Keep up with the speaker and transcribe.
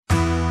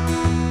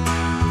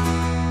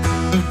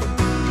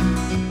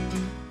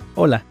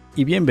Hola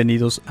y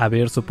bienvenidos a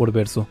Verso por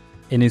Verso.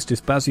 En este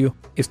espacio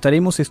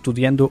estaremos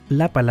estudiando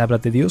la Palabra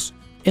de Dios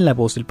en la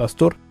voz del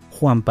pastor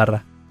Juan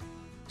Parra.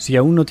 Si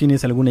aún no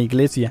tienes alguna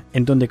iglesia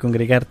en donde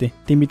congregarte,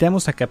 te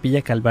invitamos a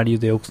Capilla Calvario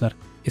de Oxnard.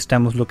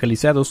 Estamos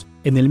localizados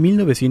en el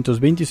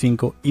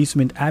 1925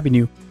 Eastman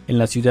Avenue, en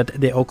la ciudad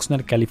de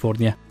Oxnard,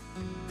 California.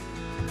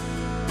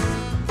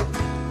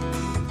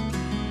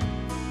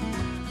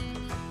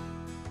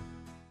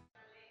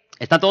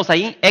 ¿Están todos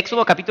ahí?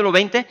 Éxodo capítulo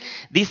 20,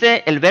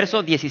 dice el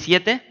verso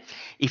 17,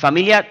 y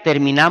familia,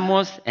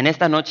 terminamos en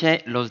esta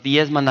noche los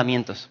 10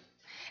 mandamientos.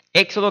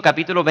 Éxodo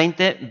capítulo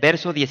 20,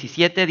 verso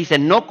 17, dice,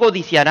 no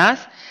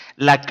codiciarás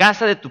la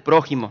casa de tu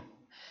prójimo,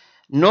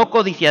 no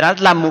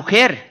codiciarás la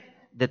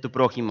mujer de tu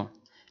prójimo,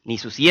 ni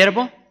su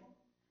siervo,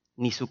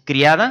 ni su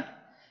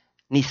criada,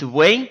 ni su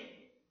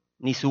buey,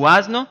 ni su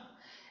asno,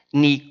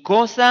 ni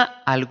cosa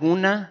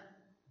alguna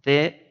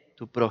de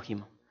tu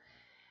prójimo.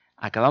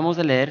 Acabamos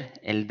de leer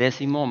el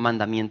 10º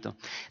mandamiento.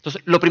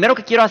 Entonces, lo primero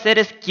que quiero hacer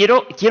es,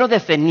 quiero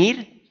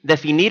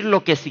definir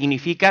lo que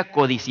significa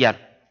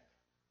codiciar.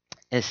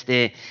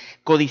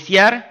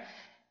 Codiciar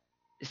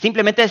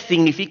simplemente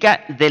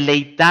significa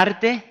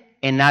deleitarte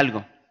en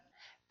algo,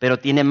 pero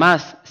tiene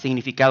más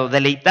significado.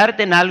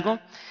 Deleitarte en algo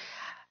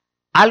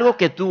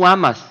que tú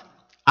amas,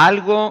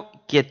 algo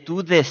que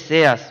tú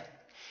deseas.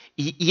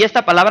 Y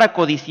esta palabra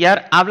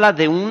codiciar habla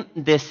de un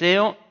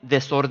deseo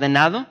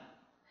desordenado,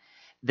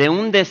 de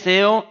un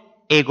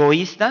deseo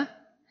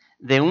egoísta,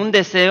 de un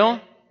deseo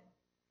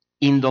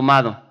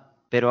indomado,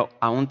 pero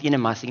aún tiene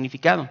más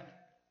significado.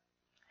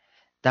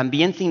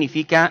 También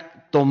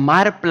significa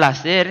tomar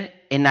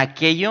placer en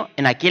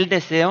aquel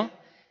deseo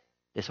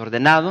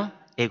desordenado,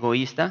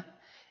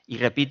 egoísta y,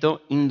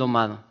 repito,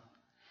 indomado.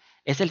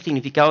 Es el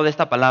significado de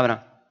esta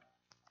palabra.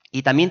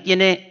 Y también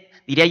tiene,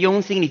 diría yo,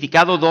 un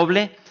significado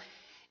doble.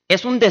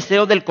 Es un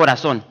deseo del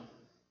corazón.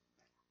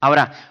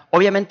 Ahora,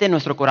 obviamente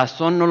nuestro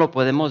corazón no lo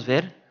podemos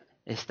ver,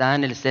 está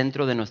en el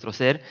centro de nuestro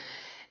ser.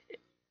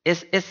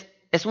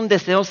 Es un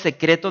deseo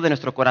secreto de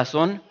nuestro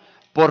corazón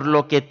por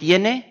lo que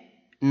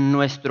tiene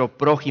nuestro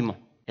prójimo,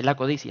 es la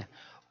codicia.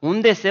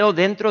 Un deseo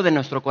dentro de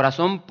nuestro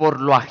corazón por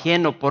lo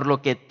ajeno, por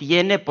lo que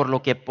tiene, por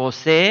lo que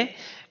posee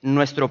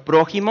nuestro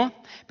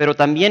prójimo, pero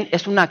también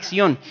es una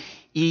acción.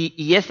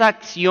 Y esa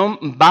acción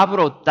va a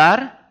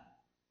brotar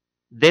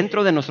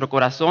dentro de nuestro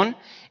corazón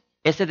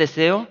ese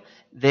deseo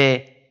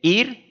de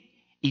ir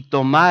y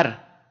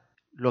tomar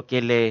lo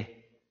que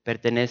le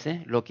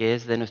pertenece, lo que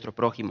es de nuestro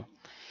prójimo.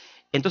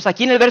 Entonces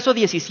aquí en el verso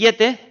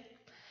 17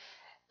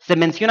 se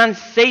mencionan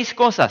 6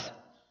 cosas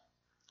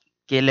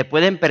que le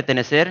pueden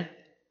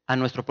pertenecer a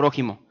nuestro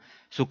prójimo.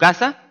 Su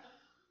casa,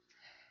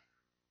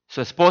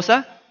 su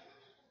esposa,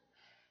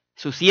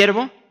 su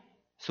siervo,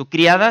 su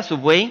criada, su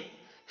buey,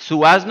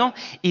 su asno.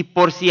 Y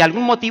por si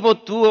algún motivo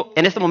tú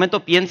en este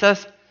momento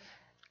piensas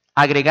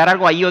agregar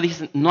algo ahí o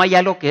dices, no hay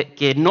algo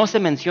que no se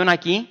menciona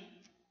aquí,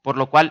 por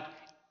lo cual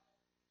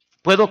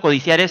puedo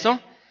codiciar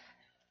eso,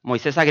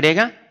 Moisés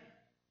agrega,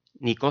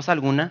 ni cosa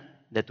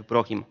alguna de tu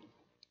prójimo.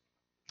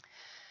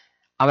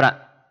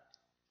 Ahora,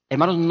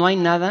 hermanos, no hay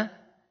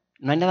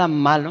nada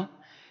malo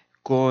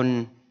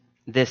con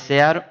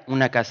desear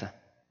una casa.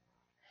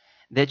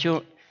 De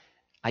hecho,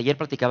 ayer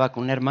platicaba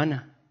con una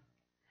hermana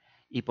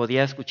y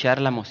podía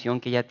escuchar la emoción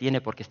que ella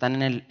tiene porque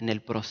están en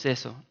el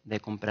proceso de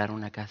comprar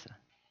una casa.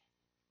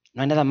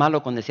 No hay nada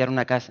malo con desear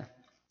una casa.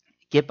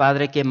 ¿Qué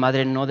padre, qué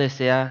madre no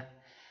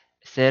desea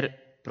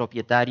ser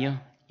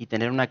propietario y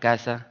tener una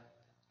casa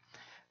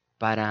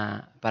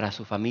para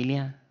su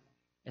familia?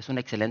 Es un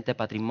excelente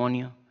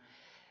patrimonio.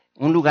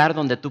 Un lugar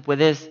donde tú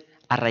puedes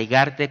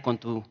arraigarte con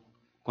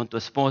tu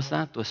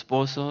esposa, tu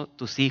esposo,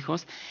 tus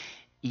hijos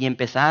y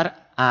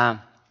empezar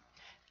a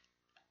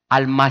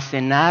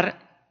almacenar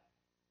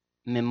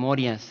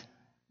memorias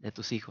de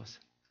tus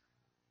hijos.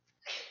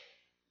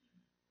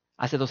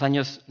 Hace 2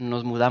 años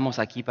nos mudamos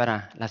aquí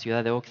para la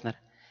ciudad de Oxnard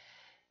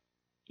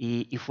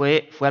y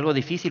fue algo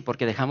difícil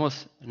porque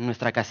dejamos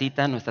nuestra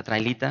casita, nuestra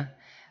trailita,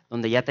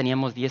 donde ya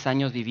teníamos 10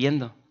 años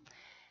viviendo.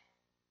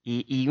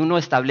 Y uno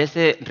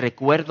establece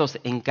recuerdos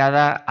en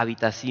cada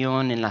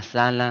habitación, en la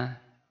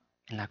sala,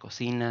 en la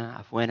cocina,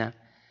 afuera.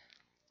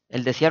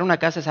 El desear una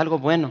casa es algo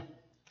bueno,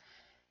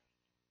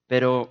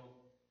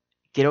 pero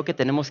creo que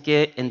tenemos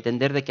que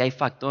entender de que hay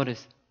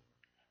factores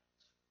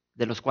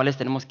de los cuales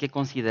tenemos que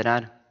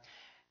considerar.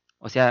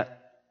 O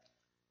sea,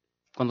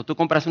 cuando tú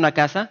compras una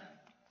casa,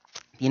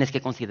 tienes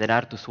que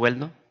considerar tu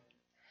sueldo,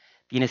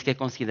 tienes que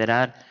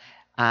considerar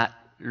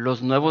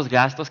los nuevos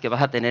gastos que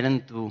vas a tener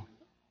en tu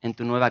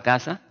nueva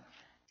casa,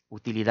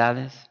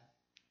 utilidades,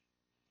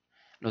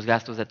 los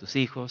gastos de tus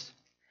hijos.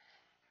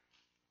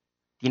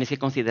 Tienes que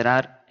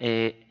considerar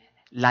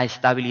la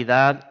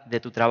estabilidad de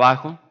tu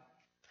trabajo,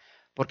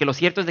 porque lo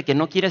cierto es de que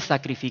no quieres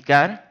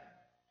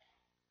sacrificar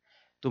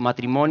tu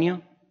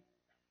matrimonio,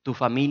 tu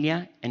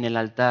familia en el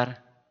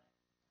altar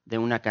de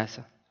una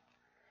casa.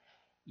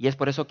 Y es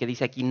por eso que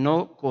dice aquí,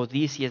 no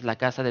codicies la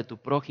casa de tu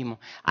prójimo.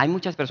 Hay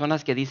muchas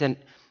personas que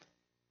dicen,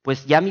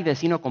 pues ya mi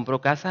vecino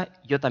compró casa,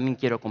 yo también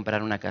quiero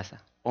comprar una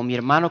casa. O mi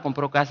hermano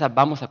compró casa,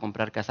 vamos a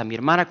comprar casa. Mi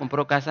hermana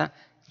compró casa,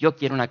 yo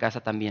quiero una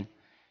casa también.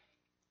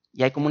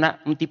 Y hay como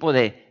un tipo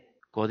de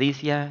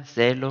codicia,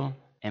 celo,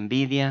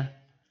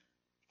 envidia.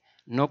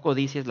 No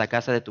codicies la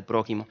casa de tu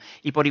prójimo.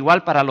 Y por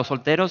igual para los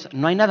solteros,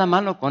 no hay nada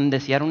malo con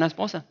desear una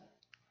esposa.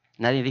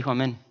 Nadie dijo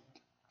amén.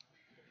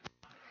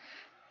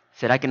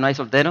 ¿Será que no hay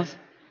solteros?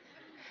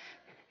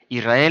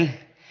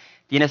 Israel,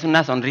 tienes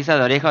una sonrisa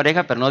de oreja a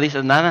oreja, pero no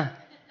dices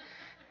nada.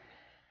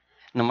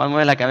 Nomás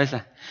mueve la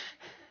cabeza.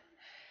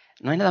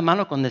 No hay nada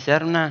malo con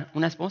desear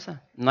una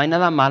esposa. No hay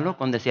nada malo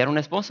con desear un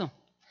esposo.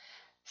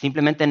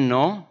 Simplemente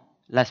no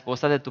la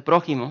esposa de tu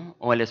prójimo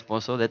o el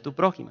esposo de tu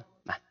prójima.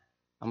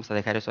 Vamos a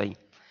dejar eso ahí.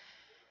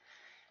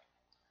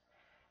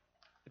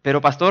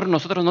 Pero pastor,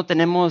 nosotros no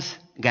tenemos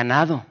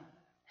ganado.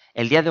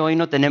 El día de hoy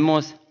no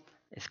tenemos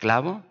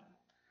esclavo.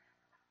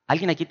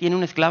 ¿Alguien aquí tiene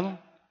un esclavo?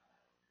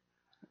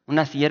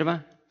 ¿Una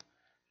sierva?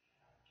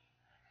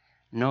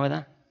 No,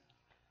 ¿verdad?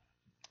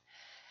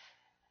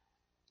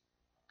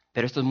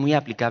 Pero esto es muy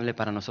aplicable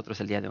para nosotros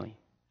el día de hoy.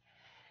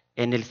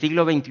 En el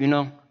siglo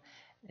XXI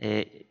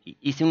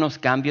hice unos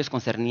cambios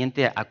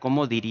concerniente a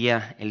cómo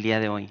diría el día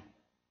de hoy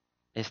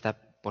esta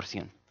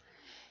porción.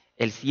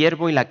 El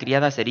siervo y la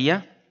criada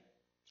sería,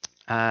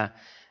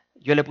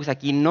 yo le puse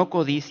aquí, no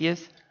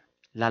codicies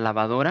la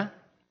lavadora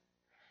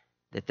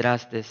de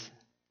trastes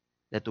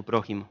de tu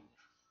prójimo.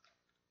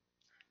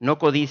 No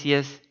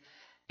codicies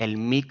el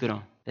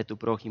micro de tu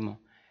prójimo.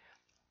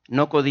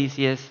 No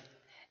codicies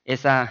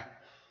esa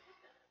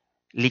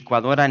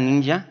licuadora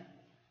ninja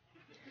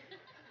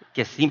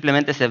que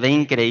simplemente se ve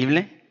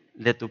increíble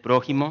de tu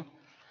prójimo.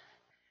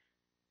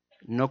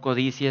 No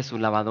codicies su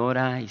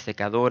lavadora y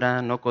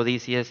secadora, no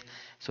codicies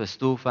su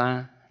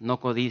estufa, no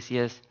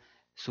codicies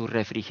su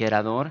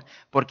refrigerador,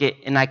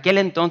 porque en aquel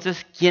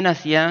entonces, ¿quién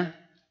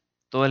hacía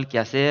todo el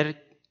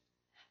quehacer?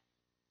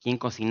 ¿Quién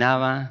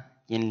cocinaba?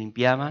 ¿Quién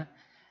limpiaba?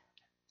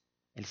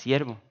 El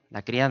siervo,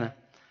 la criada.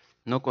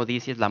 No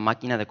codicies la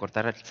máquina de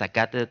cortar el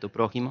zacate de tu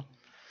prójimo.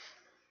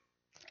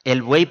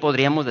 El buey,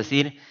 podríamos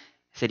decir,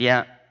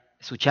 sería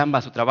su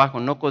chamba, su trabajo.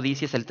 No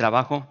codicies el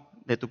trabajo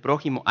de tu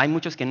prójimo. Hay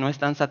muchos que no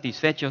están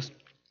satisfechos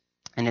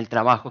en el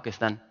trabajo que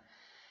están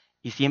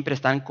y siempre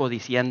están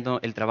codiciando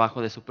el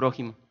trabajo de su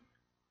prójimo.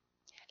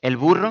 El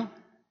burro,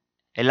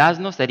 el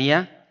asno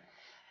sería,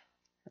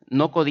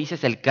 no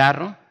codicies el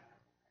carro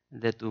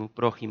de tu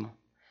prójimo.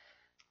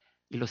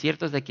 Y lo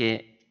cierto es de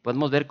que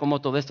podemos ver cómo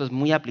todo esto es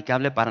muy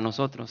aplicable para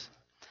nosotros.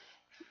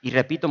 Y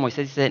repito,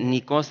 Moisés dice,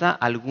 ni cosa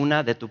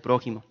alguna de tu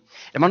prójimo.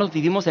 Hermanos,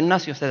 vivimos en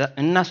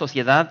una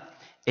sociedad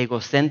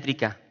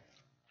egocéntrica,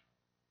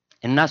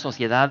 en una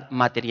sociedad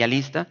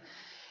materialista.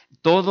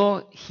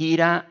 Todo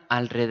gira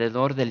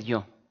alrededor del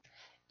yo.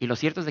 Y lo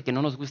cierto es de que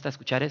no nos gusta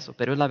escuchar eso,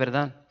 pero es la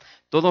verdad.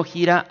 Todo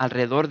gira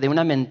alrededor de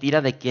una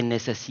mentira de que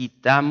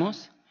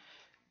necesitamos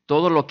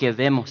todo lo que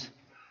vemos.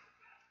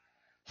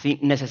 Sí,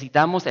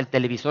 necesitamos el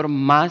televisor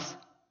más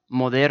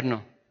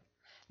moderno.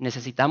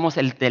 Necesitamos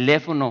el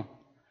teléfono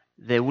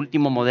de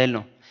último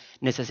modelo.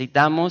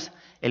 Necesitamos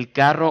el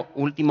carro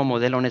último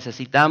modelo.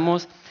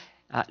 Necesitamos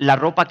la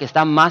ropa que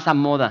está más a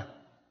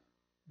moda.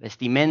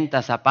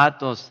 Vestimenta,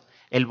 zapatos,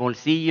 el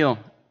bolsillo.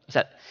 O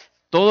sea,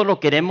 todo lo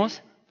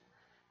queremos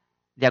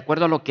de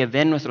acuerdo a lo que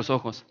ven nuestros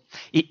ojos.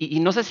 Y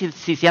no sé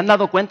si se han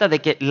dado cuenta de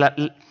que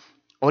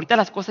ahorita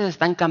las cosas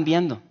están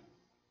cambiando.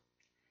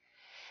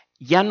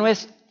 Ya no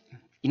es,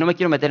 y no me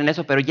quiero meter en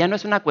eso, pero ya no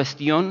es una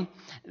cuestión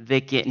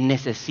de que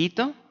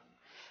necesito,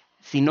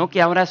 sino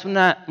que ahora es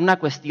una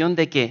cuestión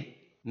de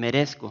que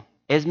merezco,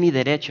 es mi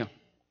derecho.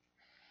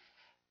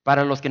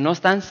 Para los que no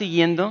están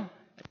siguiendo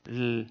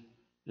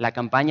la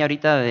campaña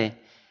ahorita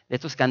de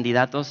estos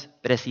candidatos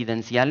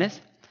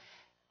presidenciales,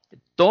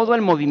 todo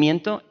el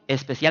movimiento,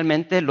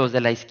 especialmente los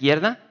de la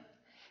izquierda,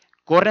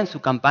 corren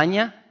su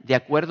campaña de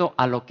acuerdo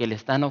a lo que le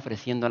están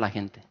ofreciendo a la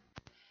gente.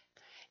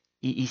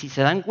 Y si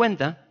se dan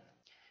cuenta,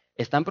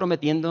 están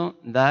prometiendo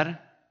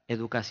dar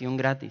educación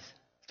gratis.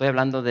 Estoy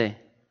hablando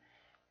de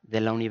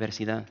la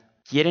universidad.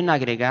 Quieren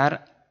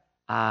agregar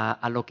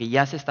a lo que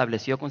ya se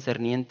estableció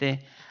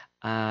concerniente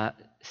a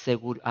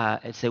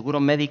el seguro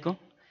médico,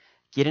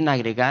 quieren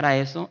agregar a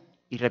eso,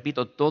 y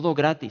repito, todo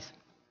gratis.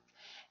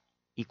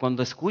 Y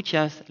cuando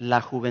escuchas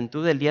la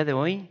juventud del día de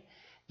hoy,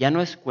 ya no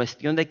es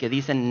cuestión de que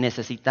dicen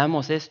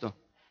necesitamos esto,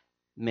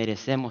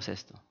 merecemos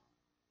esto,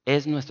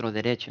 es nuestro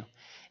derecho.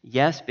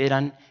 Ya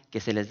esperan que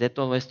se les dé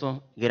todo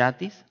esto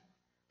gratis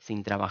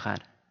sin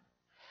trabajar.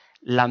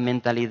 La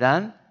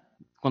mentalidad,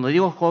 cuando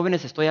digo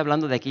jóvenes estoy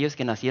hablando de aquellos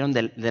que nacieron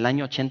del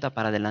año 80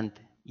 para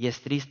adelante. Y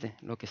es triste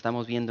lo que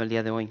estamos viendo el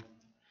día de hoy.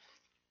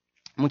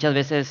 Muchas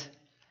veces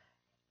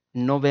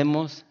no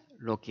vemos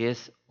lo que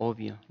es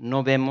obvio,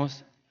 no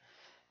vemos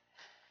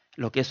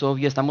lo que es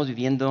obvio, estamos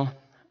viviendo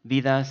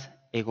vidas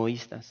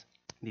egoístas,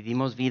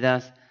 vivimos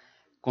vidas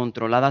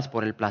controladas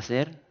por el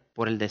placer,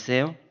 por el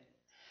deseo.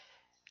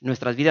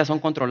 Nuestras vidas son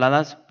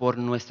controladas por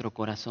nuestro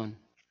corazón.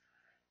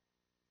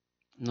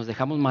 Nos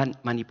dejamos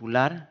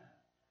manipular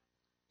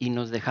y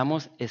nos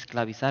dejamos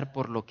esclavizar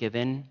por lo que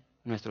ven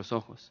nuestros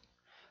ojos.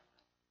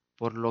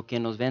 por lo que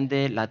nos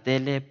vende la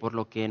tele, por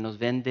lo que nos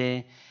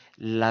vende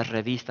las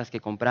revistas que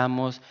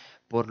compramos,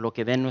 por lo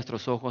que ven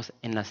nuestros ojos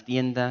en las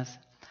tiendas,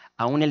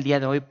 aún el día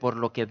de hoy por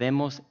lo que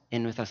vemos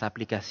en nuestras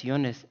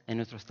aplicaciones, en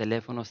nuestros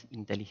teléfonos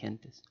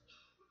inteligentes.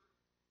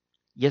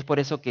 Y es por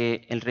eso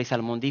que el rey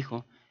Salomón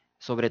dijo,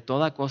 sobre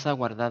toda cosa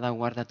guardada,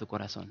 guarda tu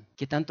corazón.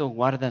 ¿Qué tanto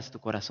guardas tu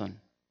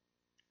corazón?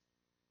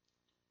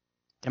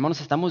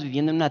 Hermanos, estamos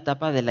viviendo en una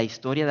etapa de la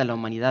historia de la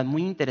humanidad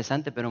muy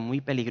interesante, pero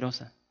muy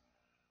peligrosa.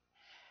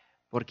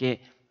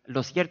 Porque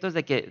lo cierto es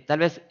de que tal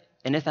vez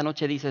en esta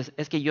noche dices,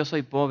 es que yo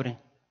soy pobre,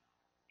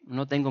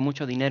 no tengo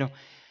mucho dinero,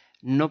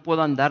 no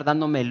puedo andar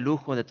dándome el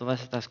lujo de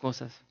todas estas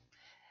cosas.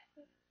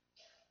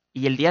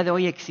 Y el día de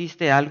hoy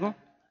existe algo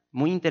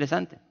muy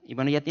interesante. Y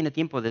bueno, ya tiene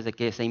tiempo desde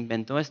que se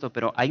inventó esto,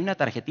 pero hay una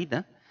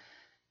tarjetita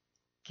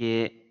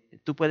que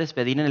tú puedes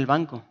pedir en el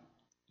banco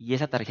y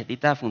esa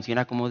tarjetita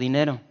funciona como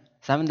dinero.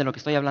 ¿Saben de lo que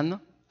estoy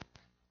hablando?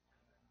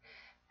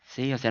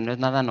 Sí, o sea, no es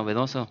nada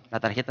novedoso,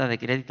 la tarjeta de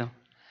crédito.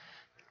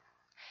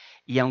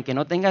 Y aunque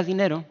no tengas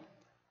dinero,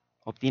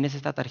 obtienes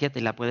esta tarjeta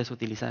y la puedes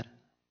utilizar.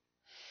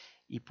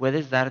 Y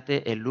puedes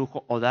darte el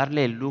lujo o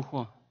darle el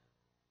lujo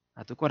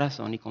a tu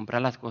corazón y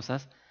comprar las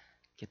cosas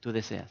que tú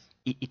deseas.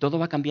 Y todo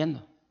va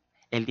cambiando.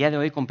 El día de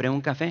hoy compré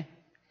un café.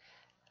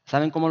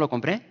 ¿Saben cómo lo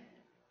compré?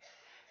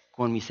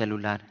 Con mi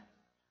celular.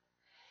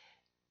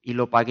 Y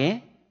lo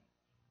pagué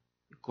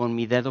con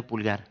mi dedo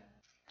pulgar.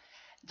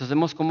 Entonces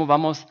vemos cómo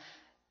vamos.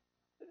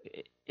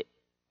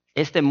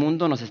 Este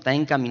mundo nos está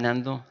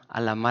encaminando a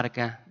la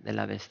marca de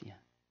la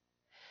bestia.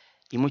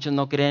 Y muchos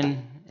no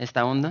creen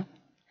esta onda,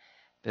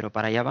 pero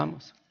para allá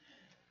vamos.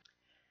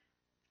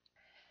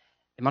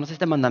 Hermanos,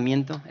 este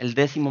mandamiento, el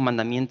 10º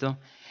mandamiento,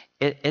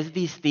 es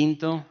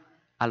distinto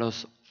a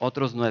los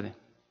otros 9.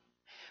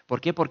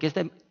 ¿Por qué? Porque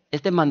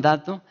este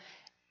mandato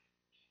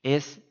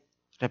es,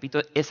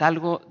 repito, es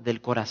algo del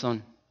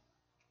corazón.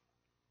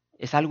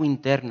 Es algo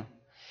interno.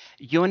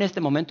 Yo en este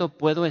momento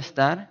puedo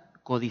estar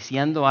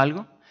codiciando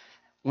algo,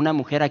 una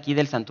mujer aquí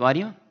del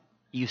santuario,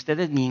 y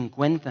ustedes ni en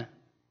cuenta.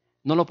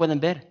 No lo pueden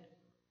ver.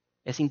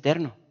 Es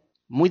interno.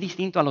 Muy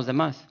distinto a los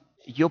demás.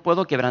 Yo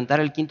puedo quebrantar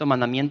el 5º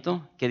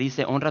mandamiento que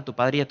dice honra a tu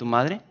padre y a tu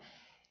madre.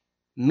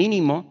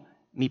 Mínimo,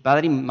 mi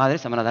padre y mi madre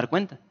se van a dar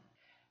cuenta.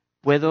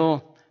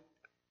 Puedo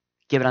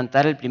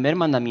quebrantar el 1er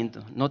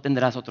mandamiento, no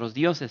tendrás otros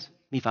dioses.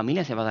 Mi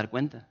familia se va a dar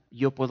cuenta.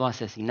 Yo puedo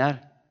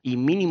asesinar y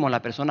mínimo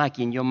la persona a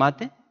quien yo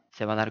mate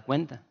se va a dar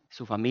cuenta.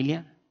 Su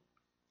familia,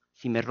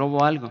 si me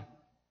robo algo,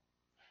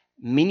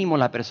 mínimo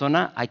la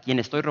persona a quien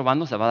estoy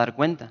robando se va a dar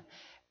cuenta.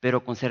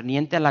 Pero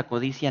concerniente a la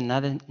codicia,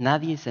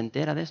 nadie se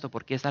entera de esto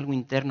porque es algo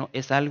interno,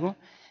 es algo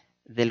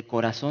del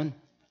corazón.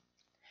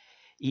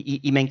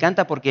 Y me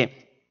encanta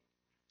porque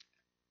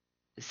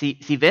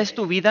si ves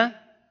tu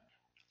vida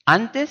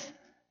antes,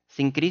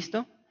 sin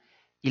Cristo,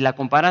 y la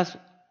comparas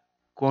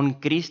con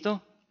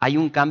Cristo, hay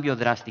un cambio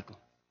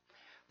drástico.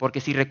 Porque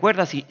si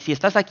recuerdas, si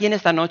estás aquí en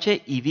esta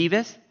noche y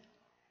vives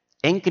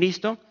en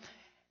Cristo,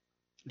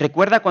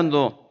 recuerda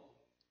cuando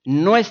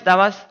no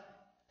estabas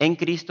en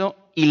Cristo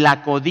y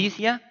la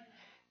codicia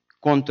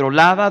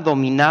controlaba,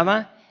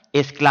 dominaba,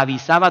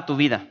 esclavizaba tu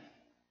vida.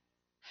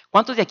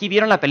 ¿Cuántos de aquí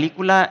vieron la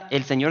película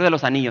El Señor de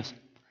los Anillos?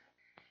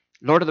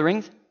 Lord of the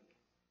Rings.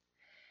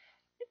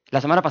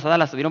 La semana pasada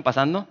la estuvieron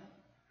pasando,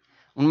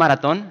 un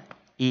maratón,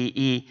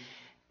 y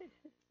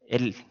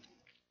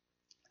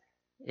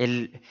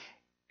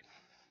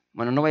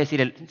bueno, no voy a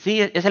decir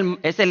sí,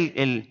 es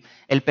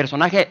el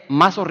personaje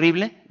más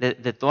horrible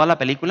de toda la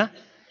película,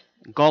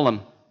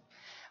 Gollum.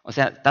 O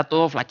sea, está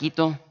todo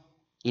flaquito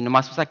y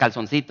nomás usa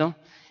calzoncito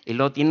y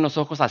luego tiene unos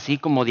ojos así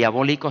como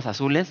diabólicos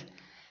azules.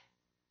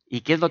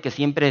 ¿Y qué es lo que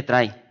siempre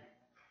trae?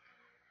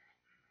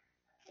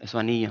 Su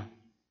anillo,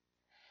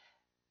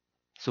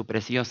 su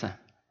preciosa.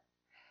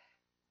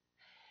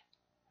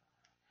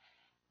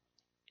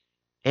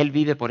 Él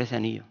vive por ese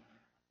anillo,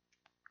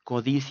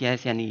 codicia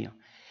ese anillo.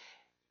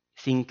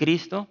 Sin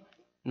Cristo,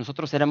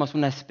 nosotros éramos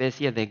una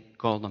especie de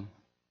Gollum,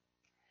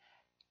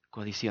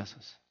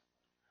 codiciosos.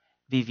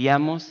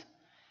 Vivíamos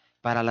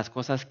para las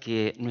cosas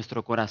que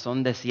nuestro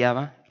corazón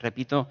deseaba.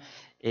 Repito,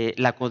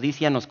 la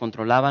codicia nos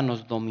controlaba,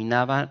 nos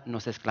dominaba,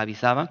 nos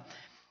esclavizaba.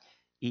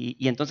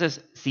 Y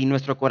entonces, si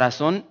nuestro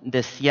corazón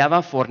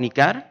deseaba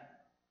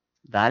fornicar,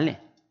 dale.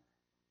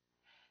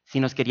 Si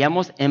nos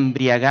queríamos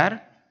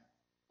embriagar,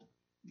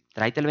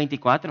 tráete el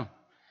 24.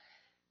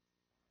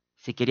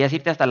 Si querías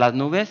irte hasta las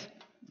nubes,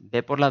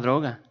 ve por la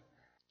droga.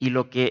 Y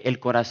lo que el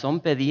corazón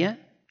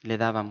pedía, le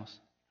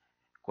dábamos.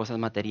 Cosas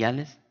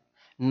materiales.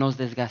 Nos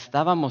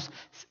desgastábamos.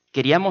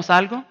 Queríamos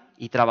algo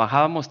y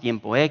trabajábamos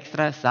tiempo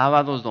extra,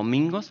 sábados,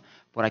 domingos,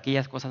 por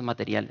aquellas cosas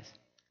materiales.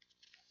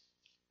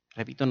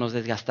 Repito, nos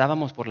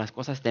desgastábamos por las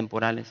cosas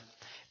temporales.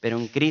 Pero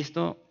en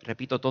Cristo,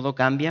 repito, todo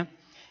cambia.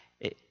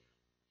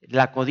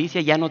 La codicia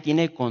ya no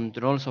tiene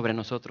control sobre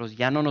nosotros,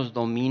 ya no nos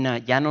domina,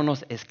 ya no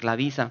nos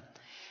esclaviza.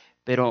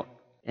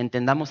 Pero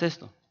entendamos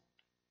esto.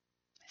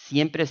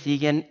 Siempre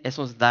siguen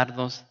esos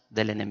dardos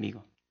del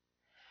enemigo.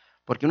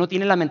 Porque uno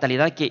tiene la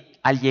mentalidad que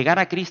al llegar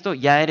a Cristo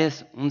ya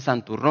eres un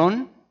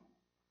santurrón,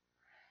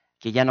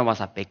 que ya no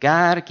vas a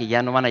pecar, que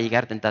ya no van a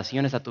llegar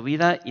tentaciones a tu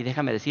vida. Y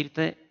déjame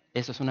decirte,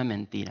 eso es una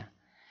mentira.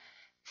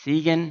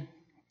 Siguen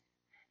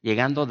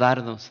llegando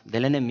dardos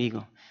del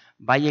enemigo.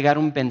 Va a llegar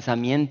un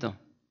pensamiento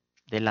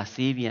de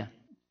lascivia,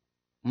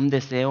 un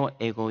deseo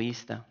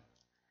egoísta.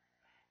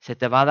 Se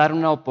te va a dar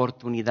una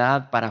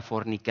oportunidad para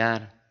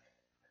fornicar,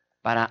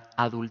 para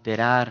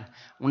adulterar,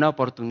 una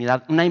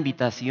oportunidad, una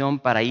invitación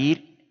para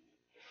ir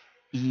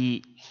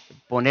y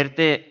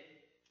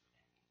ponerte,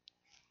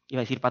 iba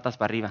a decir patas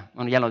para arriba,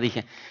 bueno, ya lo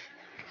dije,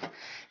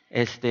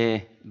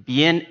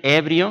 bien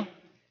ebrio.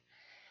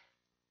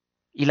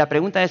 Y la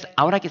pregunta es,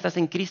 ahora que estás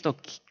en Cristo,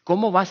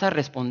 ¿cómo vas a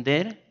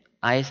responder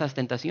a esas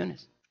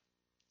tentaciones?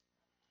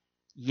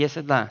 Y esa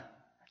es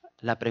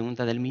la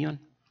pregunta del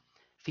millón.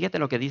 Fíjate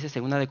lo que dice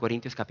 2 de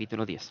Corintios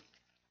capítulo 10.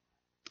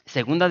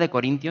 2 de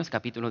Corintios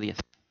capítulo 10.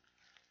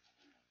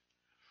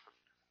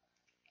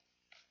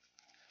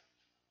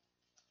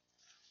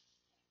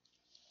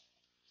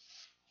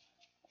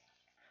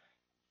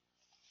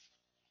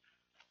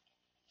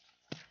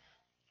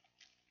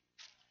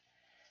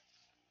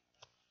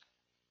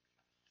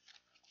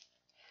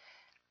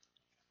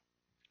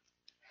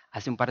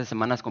 Hace un par de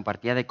semanas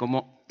compartía de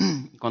cómo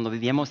cuando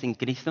vivíamos en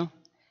Cristo,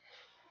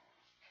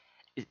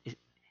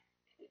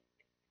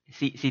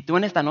 si tú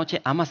en esta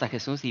noche amas a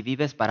Jesús y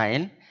vives para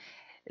Él,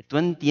 tú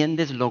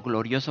entiendes lo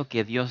glorioso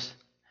que Dios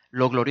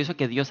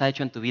ha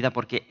hecho en tu vida,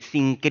 porque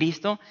sin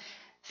Cristo,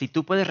 si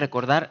tú puedes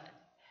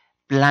recordar,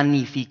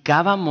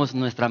 planificábamos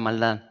nuestra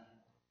maldad.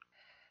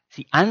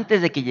 Si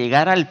antes de que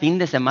llegara el fin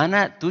de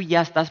semana, tú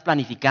ya estás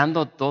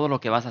planificando todo lo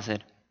que vas a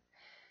hacer.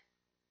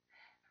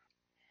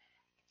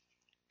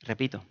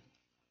 Repito,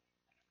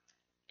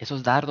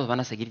 esos dardos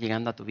van a seguir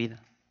llegando a tu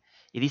vida.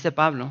 Y dice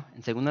Pablo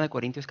en 2 de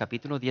Corintios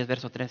capítulo 10,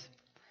 verso 3.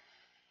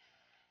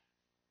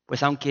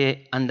 Pues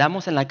aunque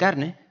andamos en la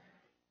carne,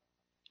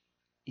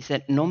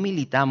 dice, no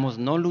militamos,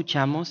 no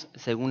luchamos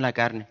según la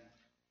carne.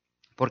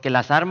 Porque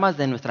las armas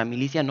de nuestra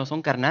milicia no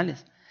son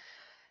carnales,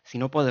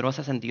 sino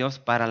poderosas en Dios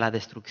para la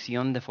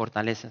destrucción de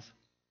fortalezas,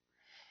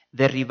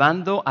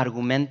 derribando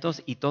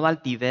argumentos y toda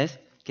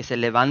altivez que se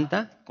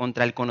levanta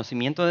contra el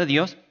conocimiento de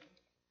Dios,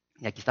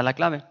 y aquí está la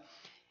clave,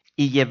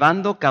 y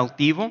llevando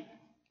cautivo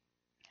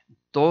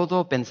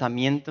todo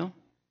pensamiento,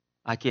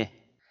 ¿a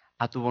qué?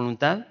 A tu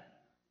voluntad,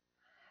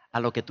 a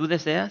lo que tú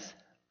deseas,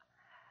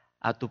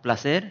 a tu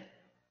placer,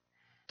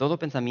 todo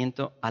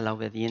pensamiento a la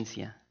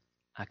obediencia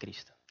a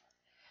Cristo.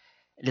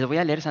 Les voy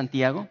a leer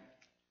Santiago,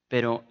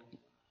 pero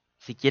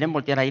si quieren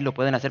voltear ahí lo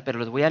pueden hacer, pero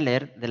les voy a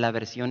leer de la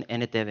versión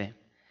NTV.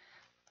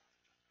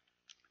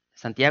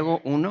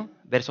 Santiago 1,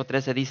 verso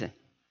 13 dice,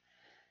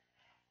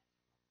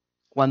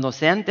 cuando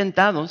sean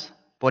tentados,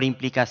 por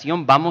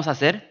implicación vamos a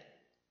ser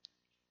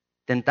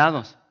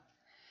tentados.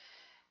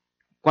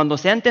 Cuando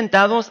sean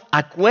tentados,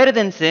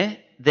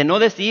 acuérdense de no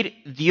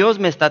decir, Dios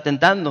me está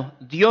tentando.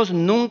 Dios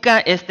nunca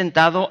es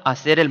tentado a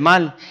hacer el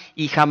mal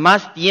y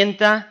jamás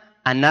tienta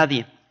a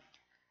nadie.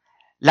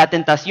 La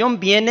tentación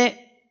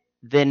viene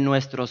de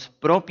nuestros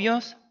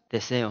propios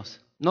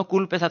deseos. No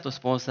culpes a tu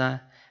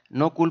esposa,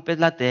 no culpes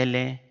la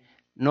tele,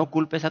 no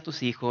culpes a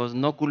tus hijos,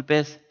 no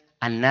culpes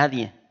a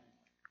nadie.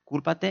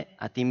 Cúlpate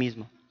a ti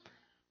mismo.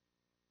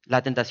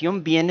 La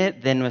tentación viene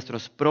de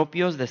nuestros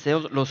propios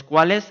deseos, los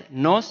cuales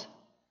nos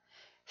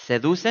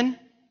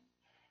seducen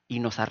y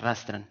nos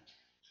arrastran.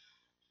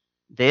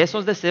 De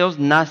esos deseos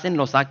nacen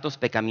los actos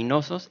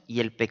pecaminosos y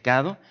el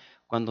pecado,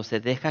 cuando se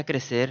deja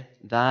crecer,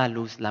 da a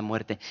luz la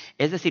muerte.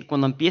 Es decir,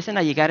 cuando empiecen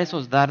a llegar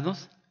esos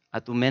dardos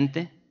a tu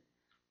mente,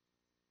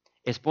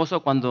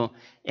 esposo, cuando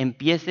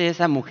empiece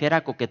esa mujer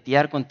a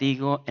coquetear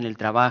contigo en el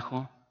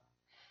trabajo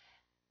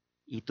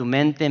y tu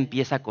mente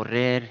empieza a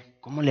correr,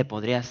 ¿cómo le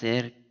podré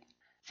hacer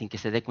sin que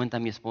se dé cuenta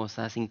mi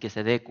esposa, sin que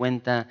se dé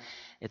cuenta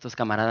estos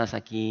camaradas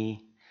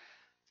aquí?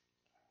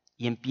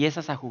 Y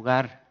empiezas a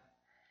jugar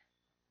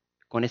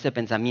con ese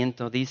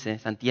pensamiento, dice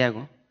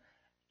Santiago,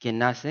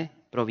 que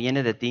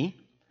proviene de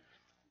ti.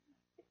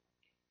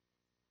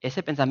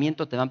 Ese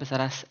pensamiento te va a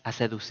empezar a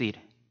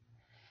seducir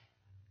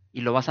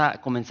y lo vas a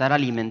comenzar a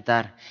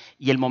alimentar.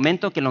 Y el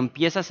momento que lo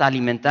empiezas a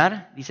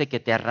alimentar, dice que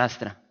te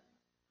arrastra.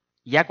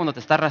 Ya cuando te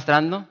está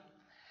arrastrando,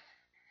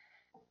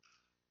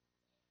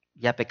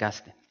 ya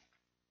pecaste.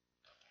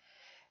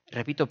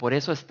 Repito, por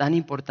eso es tan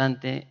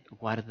importante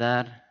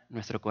guardar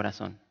nuestro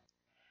corazón.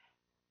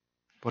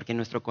 Porque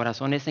nuestro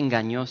corazón es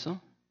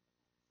engañoso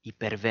y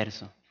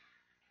perverso.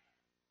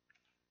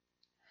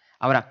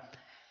 Ahora,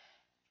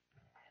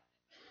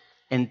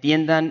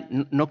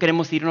 entiendan, no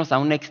queremos irnos a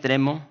un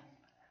extremo.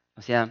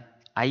 O sea,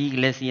 hay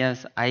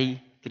iglesias,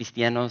 hay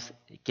cristianos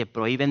que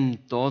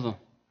prohíben todo.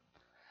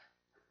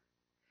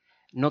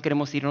 No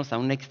queremos irnos a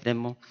un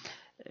extremo.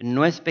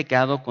 No es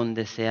pecado con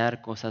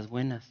desear cosas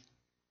buenas.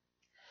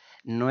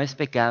 No es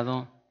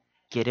pecado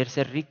querer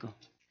ser rico.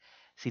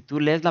 Si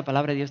tú lees la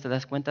palabra de Dios, te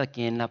das cuenta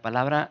que en la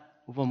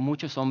palabra hubo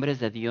muchos hombres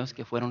de Dios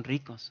que fueron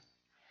ricos,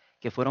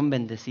 que fueron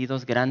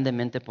bendecidos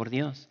grandemente por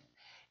Dios.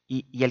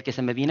 Y el que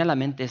se me viene a la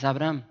mente es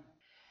Abraham.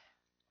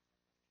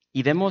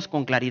 Y vemos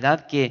con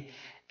claridad que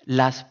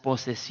las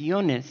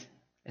posesiones,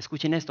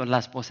 escuchen esto,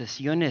 las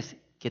posesiones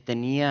que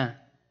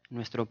tenía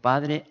nuestro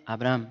padre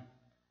Abraham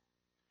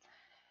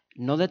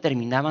no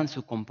determinaban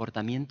su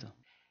comportamiento.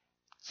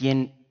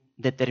 Quien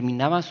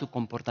determinaba su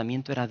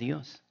comportamiento era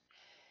Dios.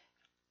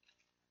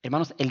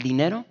 Hermanos, el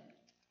dinero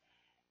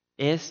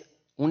es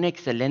un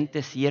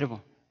excelente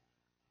siervo,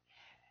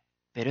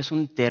 pero es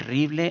un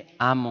terrible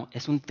amo,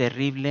 es un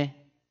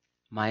terrible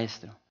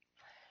maestro.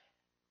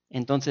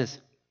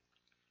 Entonces,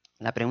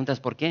 la pregunta es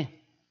 ¿por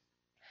qué?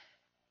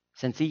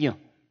 Sencillo.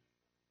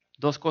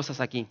 Dos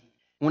cosas aquí.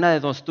 Una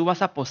de dos, tú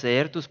vas a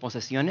poseer tus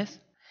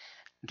posesiones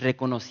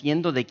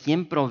reconociendo de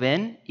quién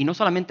proveen, y no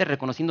solamente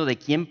reconociendo de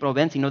quién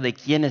proveen, sino de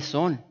quiénes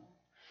son.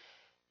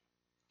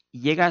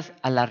 Y llegas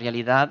a la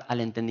realidad, al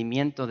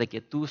entendimiento de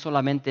que tú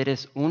solamente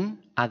eres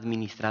un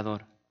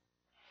administrador.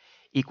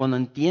 Y cuando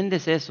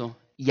entiendes eso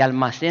y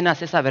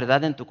almacenas esa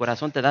verdad en tu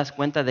corazón, te das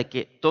cuenta de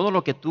que todo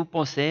lo que tú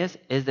posees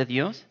es de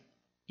Dios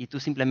y tú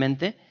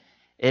simplemente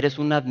eres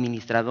un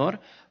administrador.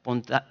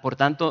 Por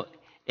tanto,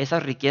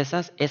 esas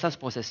riquezas, esas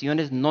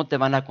posesiones no te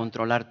van a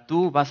controlar.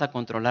 Tú vas a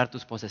controlar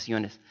tus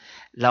posesiones.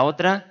 La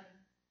otra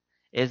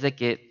es de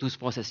que tus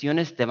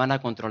posesiones te van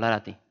a controlar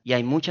a ti. Y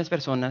hay muchas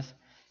personas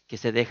que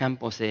se dejan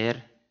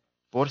poseer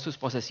por sus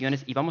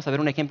posesiones. Y vamos a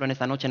ver un ejemplo en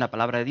esta noche en la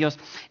palabra de Dios.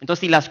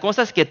 Entonces, si las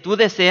cosas que tú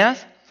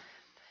deseas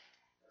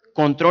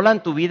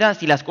controlan tu vida,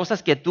 si las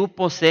cosas que tú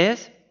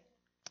posees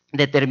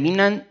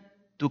determinan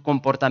tu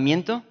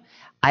comportamiento,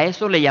 a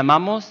eso le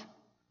llamamos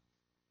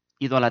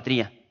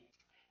idolatría.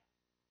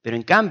 Pero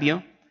en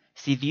cambio,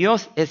 si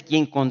Dios es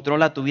quien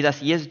controla tu vida,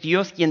 si es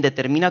Dios quien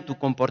determina tu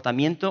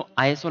comportamiento,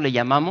 a eso le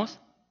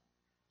llamamos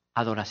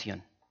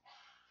adoración.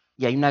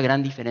 Y hay una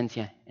gran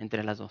diferencia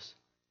entre las dos.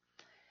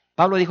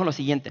 Pablo dijo lo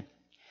siguiente: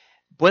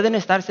 pueden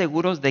estar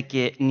seguros de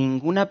que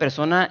ninguna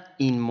persona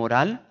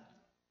inmoral,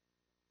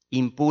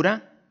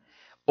 impura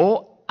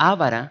o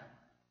avara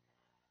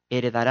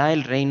heredará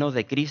el reino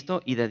de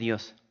Cristo y de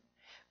Dios.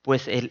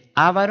 Pues el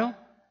avaro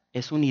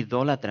es un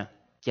idólatra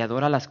que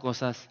adora las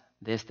cosas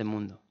de este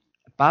mundo.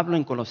 Pablo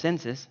en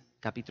Colosenses,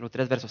 capítulo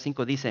 3, verso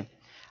 5 dice: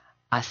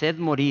 haced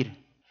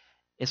morir.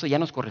 Eso ya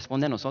nos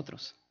corresponde a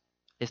nosotros.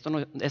 Esto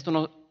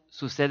no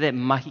sucede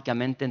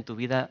mágicamente en tu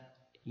vida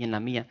y en la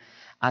mía.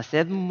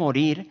 Haced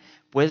morir,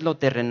 pues, lo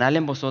terrenal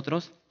en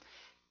vosotros.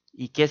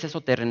 ¿Y qué es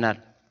eso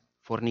terrenal?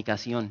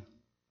 Fornicación,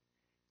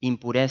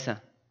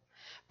 impureza,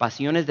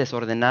 pasiones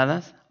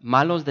desordenadas,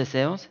 malos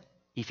deseos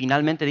y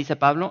finalmente dice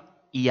Pablo,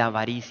 y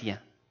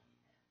avaricia,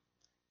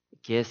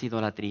 que es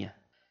idolatría.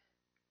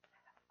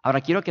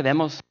 Ahora quiero que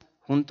veamos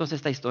juntos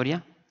esta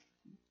historia.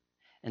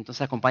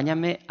 Entonces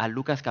acompáñame a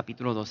Lucas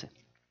capítulo 12.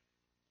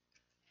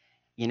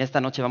 Y en esta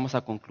noche vamos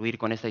a concluir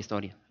con esta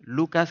historia.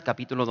 Lucas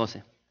capítulo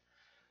 12.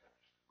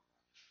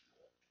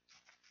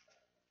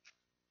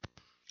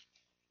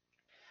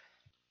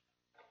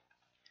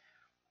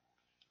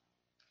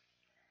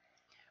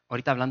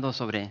 Ahorita hablando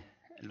sobre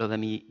lo de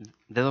mi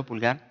dedo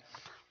pulgar,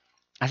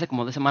 hace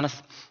como 2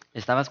 semanas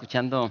estaba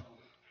escuchando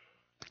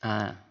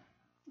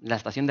la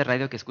estación de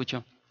radio que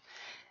escucho.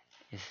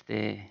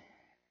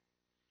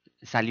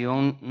 Salió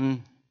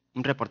un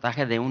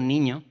reportaje de un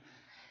niño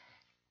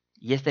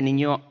y este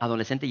niño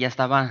adolescente ya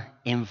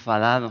estaba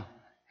enfadado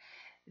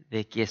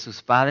de que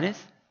sus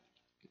padres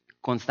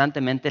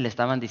constantemente le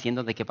estaban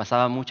diciendo de que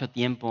pasaba mucho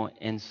tiempo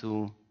en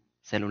su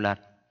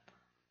celular.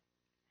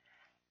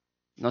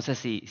 No sé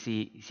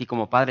si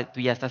como padre tú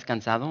ya estás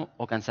cansado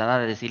o cansada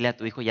de decirle a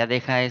tu hijo, ya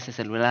deja ese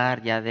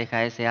celular, ya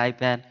deja ese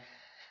iPad.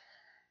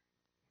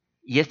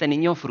 Y este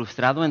niño,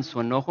 frustrado en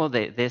su enojo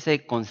de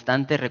ese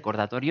constante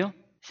recordatorio,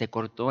 se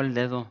cortó el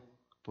dedo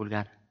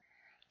pulgar.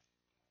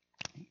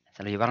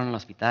 Se lo llevaron al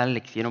hospital,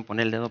 le quisieron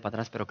poner el dedo para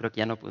atrás, pero creo que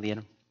ya no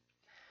pudieron.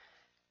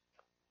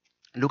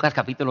 Lucas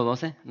capítulo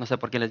 12, no sé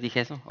por qué les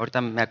dije eso,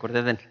 ahorita me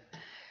acordé de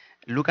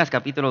Lucas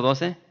capítulo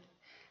 12.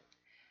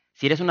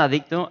 Si eres un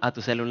adicto a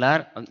tu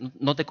celular,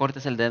 no te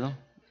cortes el dedo.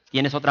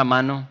 Tienes otra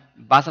mano,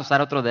 vas a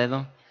usar otro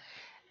dedo.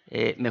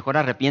 Mejor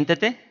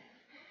arrepiéntete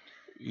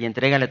y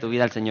entrégale tu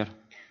vida al Señor.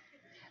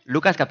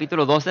 Lucas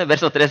capítulo 12,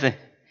 verso 13.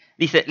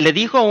 Dice, le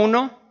dijo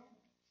uno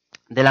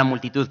de la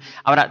multitud.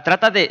 Ahora,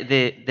 trata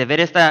de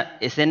ver esta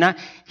escena.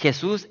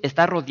 Jesús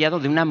está rodeado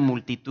de una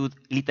multitud.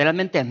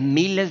 Literalmente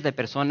miles de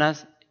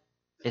personas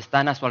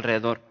están a su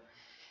alrededor.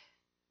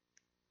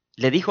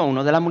 Le dijo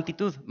uno de la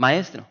multitud,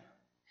 maestro,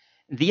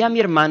 di a mi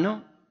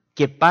hermano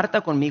que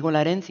parta conmigo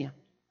la herencia.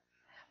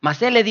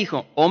 Mas él le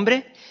dijo,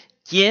 hombre,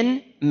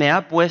 ¿quién me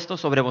ha puesto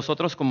sobre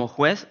vosotros como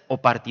juez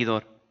o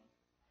partidor?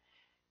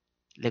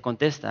 Le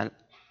contesta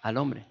al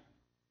hombre.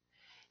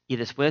 Y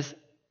después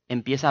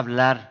empieza a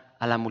hablar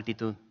a la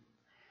multitud.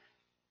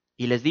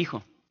 Y les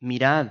dijo,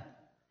 mirad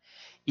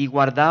y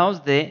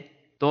guardaos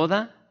de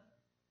toda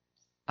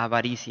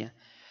avaricia,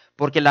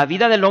 porque la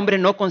vida del hombre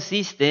no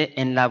consiste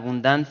en la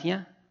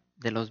abundancia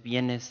de los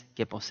bienes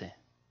que posee.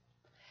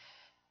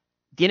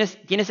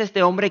 Tienes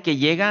este hombre que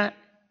llega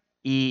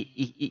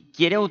y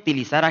quiere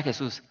utilizar a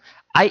Jesús.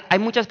 Hay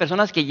muchas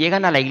personas que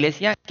llegan a la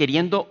iglesia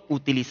queriendo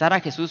utilizar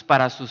a Jesús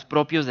para sus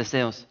propios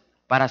deseos,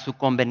 para su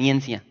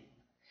conveniencia.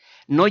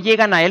 No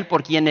llegan a Él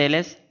por quien Él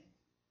es,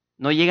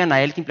 no llegan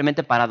a Él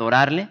simplemente para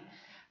adorarle,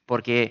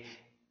 porque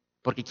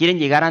quieren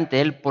llegar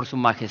ante Él por su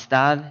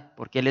majestad,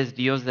 porque Él es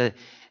Dios,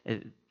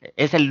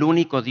 es el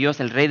único Dios,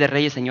 el Rey de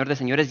Reyes, Señor de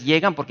Señores.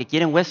 Llegan porque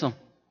quieren hueso,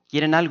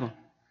 quieren algo.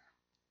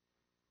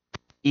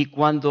 Y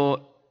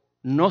cuando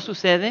no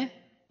sucede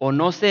o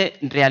no se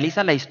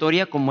realiza la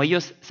historia como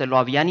ellos se lo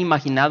habían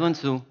imaginado en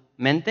su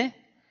mente,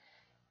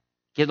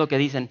 ¿qué es lo que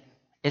dicen?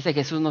 Ese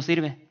Jesús no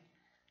sirve,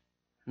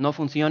 no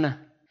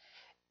funciona.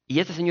 Y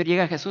este señor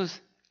llega a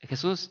Jesús,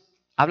 Jesús,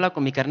 habla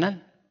con mi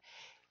carnal.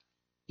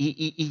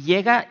 Y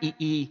llega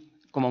y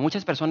como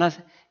muchas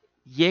personas,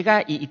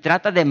 llega y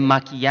trata de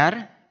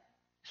maquillar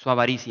su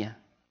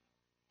avaricia,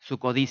 su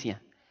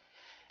codicia.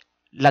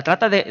 La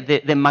trata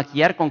de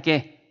maquillar ¿con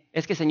qué?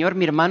 Es que, Señor,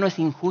 mi hermano es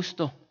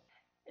injusto.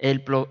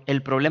 El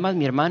problema es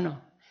mi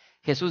hermano.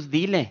 Jesús,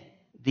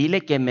 dile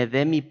que me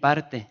dé mi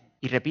parte.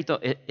 Y repito,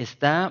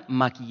 está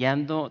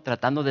maquillando,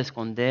 tratando de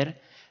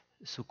esconder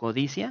su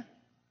codicia,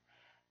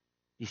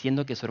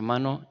 diciendo que su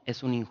hermano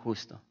es un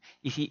injusto.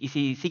 Y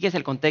si sigues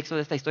el contexto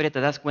de esta historia, te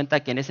das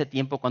cuenta que en ese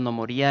tiempo, cuando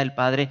moría el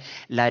padre,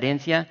 la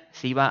herencia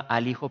se iba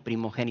al hijo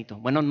primogénito.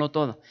 Bueno, no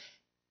todo.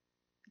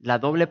 La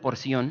doble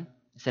porción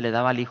se le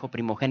daba al hijo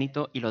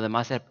primogénito y lo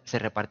demás se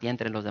repartía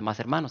entre los demás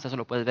hermanos. Eso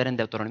lo puedes ver en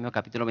Deuteronomio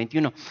capítulo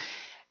 21.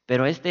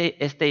 Pero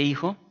este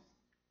hijo,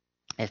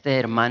 este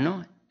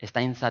hermano,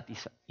 está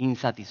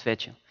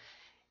insatisfecho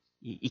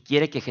y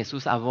quiere que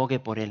Jesús abogue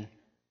por él.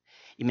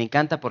 Y me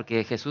encanta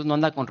porque Jesús no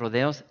anda con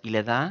rodeos y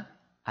le da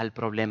al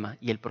problema,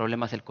 y el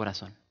problema es el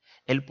corazón.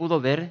 Él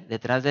pudo ver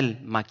detrás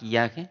del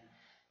maquillaje,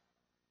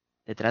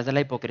 detrás de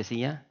la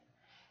hipocresía,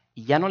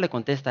 y ya no le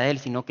contesta a él,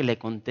 sino que le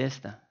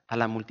contesta a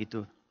la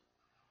multitud.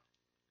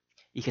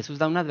 Y Jesús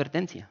da una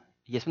advertencia,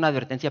 y es una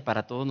advertencia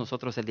para todos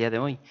nosotros el día de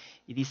hoy.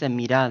 Y dice,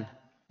 mirad,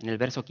 en el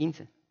verso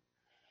 15,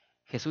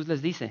 Jesús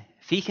les dice,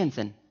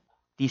 fíjense,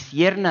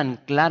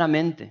 disciernan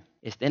claramente,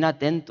 estén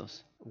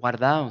atentos,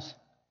 guardaos,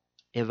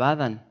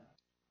 evadan,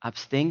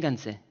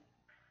 absténganse.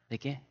 ¿De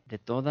qué? De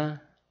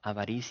toda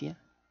avaricia,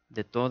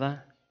 de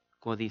toda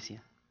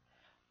codicia.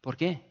 ¿Por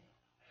qué?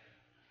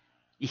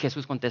 Y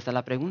Jesús contesta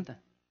la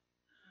pregunta.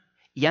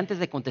 Y antes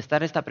de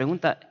contestar esta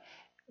pregunta,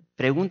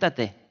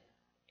 pregúntate,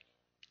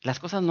 las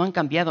cosas no han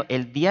cambiado.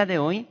 El día de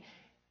hoy,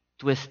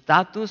 tu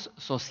estatus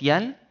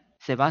social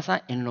se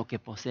basa en lo que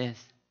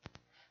posees.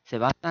 Se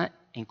basa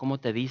en cómo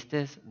te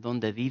vistes,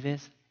 dónde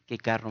vives, qué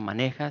carro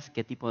manejas,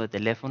 qué tipo de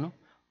teléfono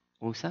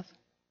usas.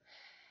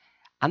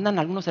 Andan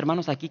algunos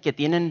hermanos aquí que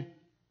tienen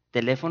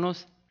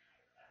teléfonos.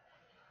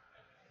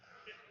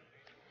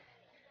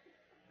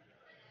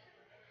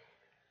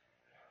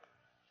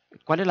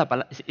 ¿Cuál es la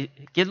palabra?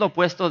 ¿Qué es lo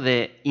opuesto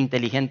de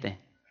inteligente?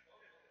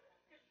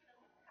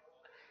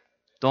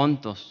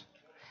 Tontos.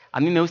 A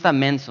mí me gusta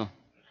menso.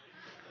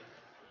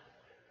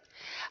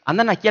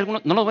 Andan aquí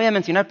algunos, no los voy a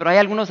mencionar, pero hay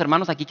algunos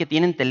hermanos aquí que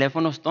tienen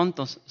teléfonos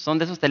tontos. Son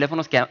de esos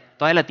teléfonos que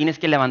todavía la tienes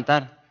que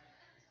levantar.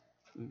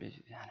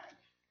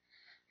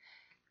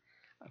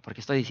 ¿Por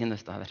qué estoy diciendo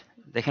esto? A ver,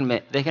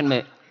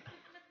 déjenme.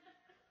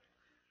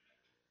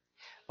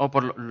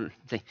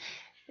 Sí.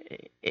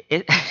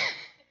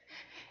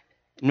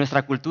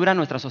 Nuestra cultura,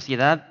 nuestra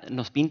sociedad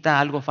nos pinta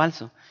algo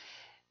falso.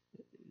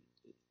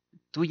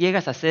 Tú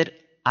llegas a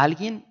ser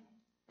alguien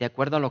de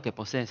acuerdo a lo que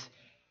posees,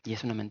 y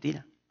es una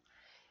mentira.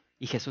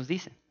 Y Jesús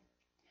dice,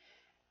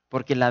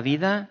 porque la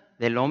vida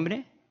del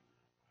hombre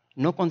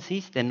no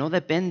consiste, no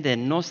depende,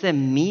 no se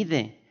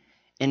mide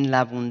en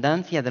la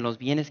abundancia de los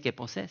bienes que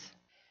posees.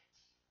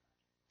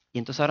 Y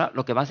entonces ahora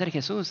lo que va a hacer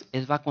Jesús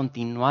es va a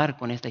continuar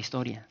con esta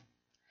historia.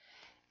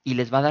 Y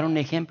les va a dar un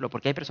ejemplo,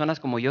 porque hay personas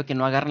como yo que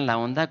no agarran la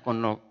onda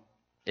con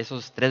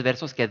esos 3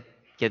 versos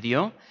que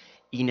dio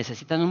y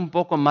necesitan un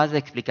poco más de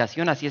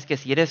explicación. Así es que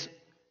si eres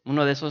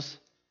uno de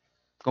esos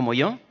como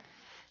yo,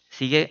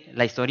 sigue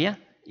la historia.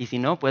 Y si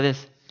no,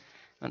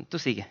 tú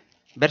sigue.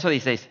 Verso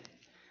 16.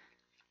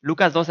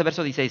 Lucas 12,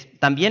 verso 16.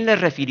 También les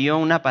refirió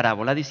una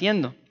parábola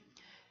diciendo,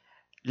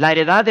 la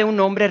heredad de un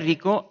hombre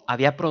rico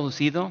había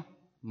producido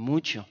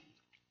mucho.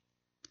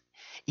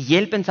 Y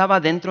él pensaba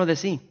dentro de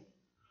sí,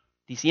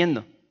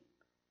 diciendo,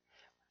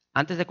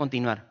 antes de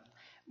continuar,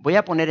 voy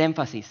a poner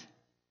énfasis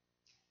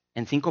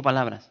en 5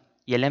 palabras,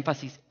 y el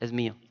énfasis es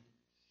mío,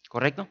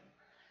 ¿correcto?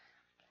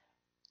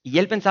 Y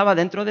él pensaba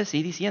dentro de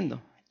sí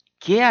diciendo,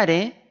 ¿qué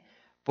haré?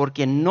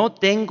 Porque no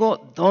tengo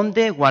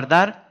dónde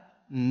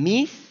guardar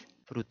mis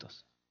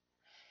frutos.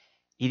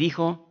 Y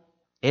dijo,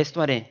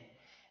 esto haré,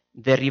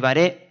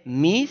 derribaré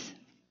mis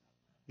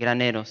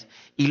graneros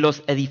y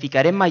los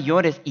edificaré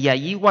mayores y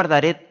allí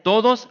guardaré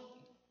todos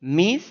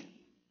mis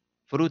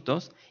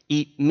frutos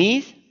y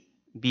mis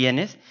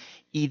bienes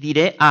y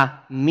diré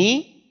a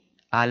mi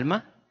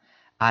alma,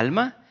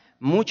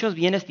 muchos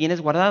bienes tienes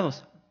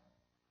guardados,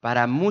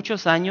 para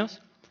muchos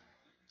años,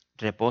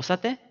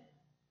 repósate,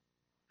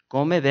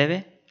 come,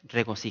 bebe,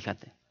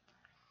 regocíjate.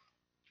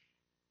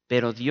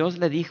 Pero Dios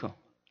le dijo,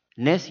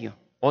 necio,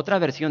 otra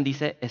versión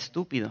dice,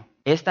 estúpido,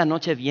 esta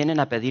noche vienen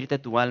a pedirte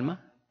tu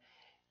alma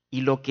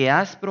y lo que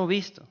has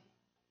provisto,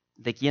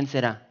 ¿de quién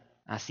será?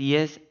 Así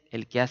es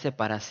el que hace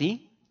para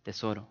sí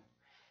tesoro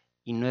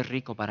y no es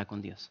rico para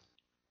con Dios.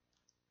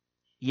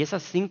 Y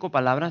esas 5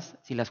 palabras,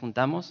 si las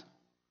juntamos,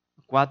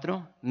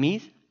 4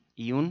 mis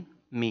y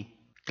un mi.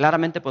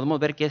 Claramente podemos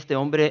ver que este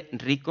hombre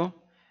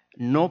rico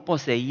no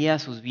poseía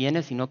sus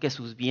bienes, sino que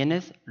sus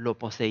bienes lo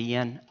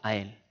poseían a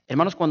él.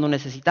 Hermanos, cuando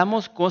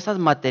necesitamos cosas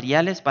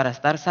materiales para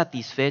estar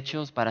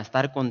satisfechos, para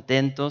estar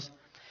contentos,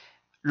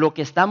 lo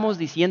que estamos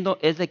diciendo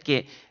es de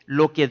que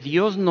lo que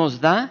Dios nos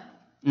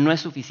da no es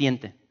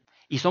suficiente.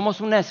 Y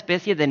somos una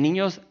especie de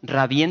niños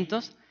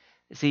rabientos.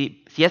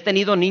 Si has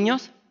tenido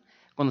niños,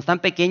 cuando están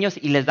pequeños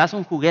y les das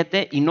un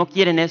juguete y no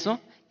quieren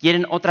eso,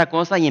 quieren otra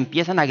cosa y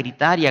empiezan a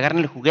gritar y agarran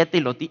el juguete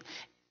y lo tiran.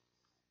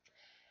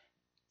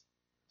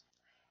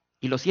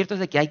 Y lo cierto es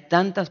de que hay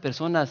tantas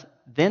personas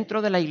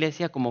dentro de la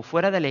iglesia como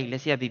fuera de la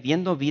iglesia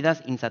viviendo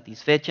vidas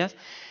insatisfechas,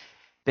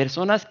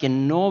 personas que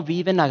no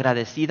viven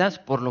agradecidas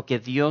por lo que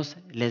Dios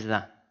les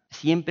da.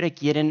 Siempre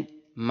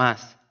quieren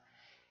más.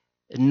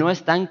 No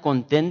están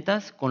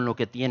contentas con lo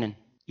que tienen.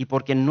 Y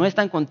porque no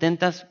están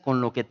contentas con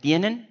lo que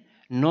tienen,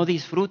 no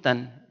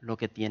disfrutan lo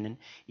que tienen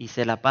y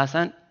se la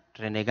pasan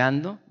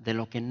renegando de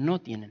lo que no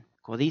tienen.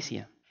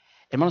 Codicia.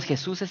 Hermanos,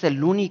 Jesús es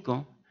el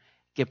único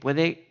que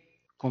puede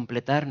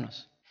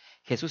completarnos.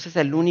 Jesús es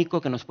el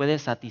único que nos puede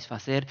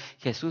satisfacer.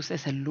 Jesús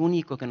es el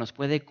único que nos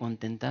puede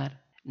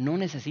contentar. No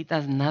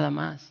necesitas nada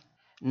más.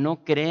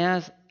 No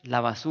creas la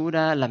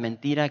basura, la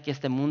mentira que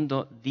este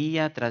mundo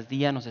día tras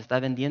día nos está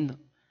vendiendo.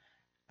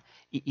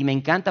 Y me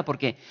encanta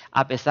porque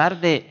a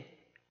pesar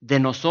de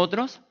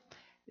nosotros,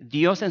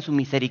 Dios en su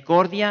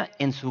misericordia,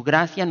 en su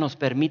gracia nos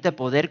permite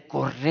poder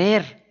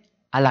correr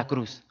a la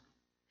cruz.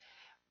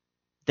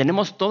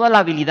 Tenemos toda la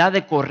habilidad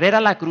de correr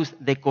a la cruz,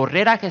 de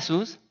correr a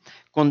Jesús,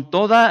 con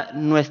toda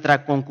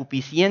nuestra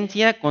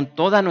concupiscencia, con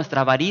toda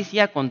nuestra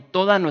avaricia, con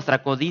toda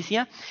nuestra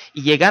codicia,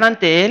 y llegar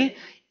ante Él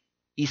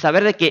y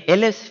saber de que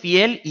Él es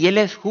fiel y Él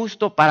es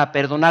justo para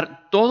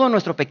perdonar todo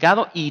nuestro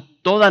pecado y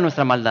toda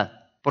nuestra maldad.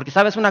 Porque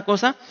 ¿sabes una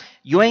cosa?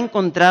 Yo he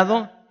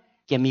encontrado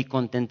que mi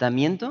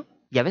contentamiento,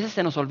 y a veces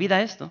se nos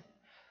olvida esto,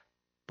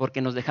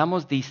 porque nos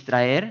dejamos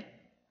distraer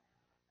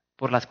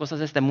por las cosas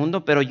de este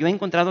mundo, pero yo he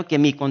encontrado que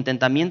mi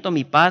contentamiento,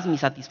 mi paz, mi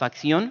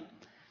satisfacción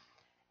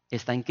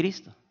está en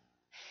Cristo.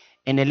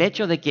 En el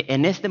hecho de que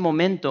en este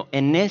momento,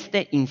 en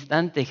este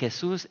instante,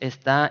 Jesús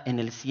está en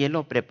el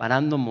cielo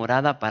preparando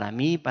morada para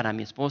mí, para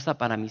mi esposa,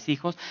 para mis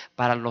hijos,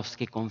 para los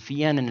que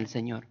confían en el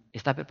Señor.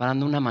 Está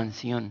preparando una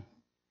mansión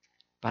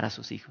para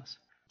sus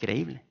hijos.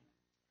 Increíble.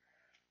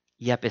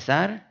 Y a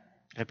pesar,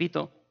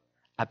 repito,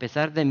 a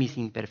pesar de mis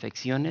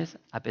imperfecciones,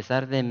 a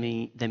pesar de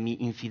mi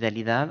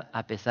infidelidad,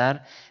 a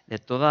pesar de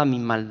toda mi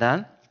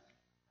maldad,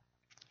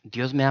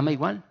 Dios me ama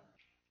igual.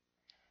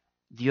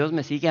 Dios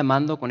me sigue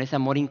amando con ese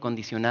amor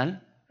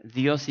incondicional.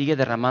 Dios sigue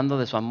derramando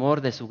de su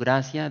amor, de su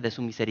gracia, de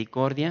su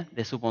misericordia,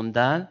 de su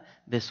bondad,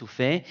 de su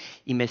fe,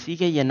 y me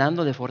sigue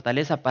llenando de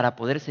fortaleza para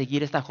poder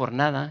seguir esta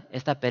jornada,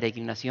 esta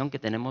peregrinación que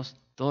tenemos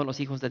todos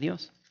los hijos de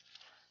Dios.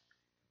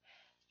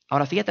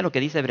 Ahora fíjate lo que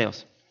dice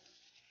Hebreos.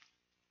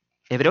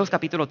 Hebreos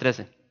capítulo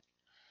 13.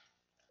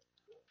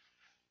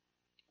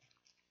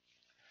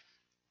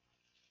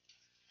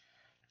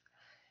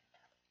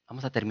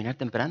 Vamos a terminar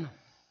temprano.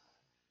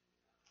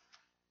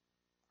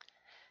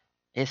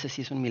 Ese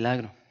sí es un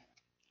milagro.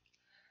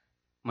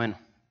 Bueno,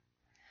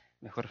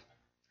 mejor.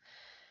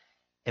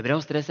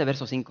 Hebreos 13,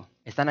 verso 5.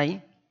 ¿Están ahí?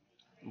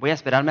 Voy a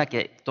esperarme a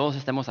que todos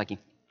estemos aquí.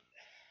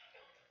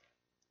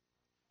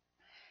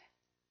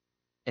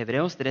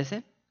 Hebreos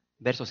 13,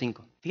 verso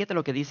 5. Fíjate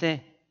lo que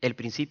dice el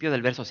principio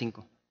del verso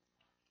 5.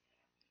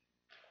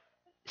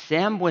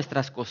 Sean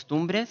vuestras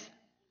costumbres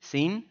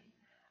sin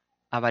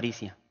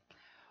avaricia.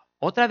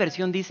 Otra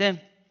versión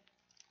dice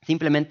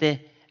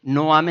simplemente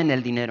no amen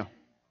el dinero.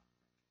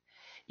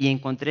 Y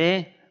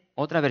encontré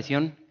otra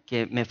versión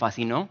que me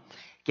fascinó,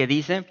 que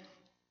dice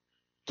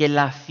que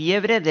la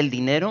fiebre del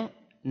dinero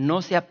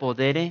no se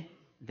apodere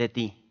de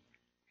ti.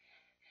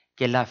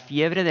 Que la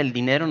fiebre del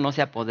dinero no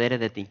se apodere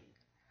de ti.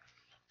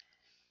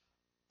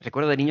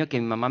 Recuerdo de niño que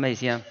mi mamá me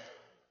decía,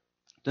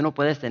 tú no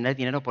puedes tener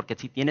dinero porque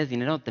si tienes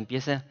dinero te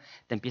empieza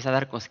a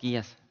dar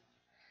cosquillas.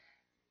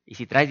 Y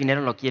si traes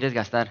dinero lo quieres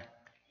gastar.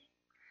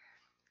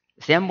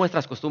 Sean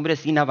vuestras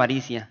costumbres sin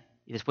avaricia.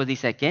 Y después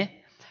dice,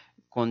 ¿qué?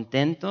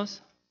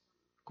 Contentos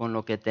con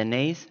lo que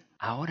tenéis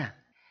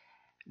ahora.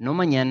 No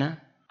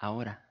mañana,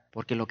 ahora.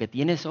 Porque lo que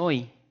tienes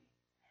hoy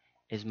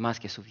es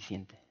más que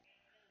suficiente.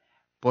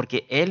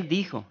 Porque Él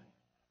dijo.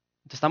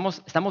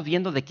 Entonces estamos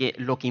viendo de que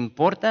lo que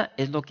importa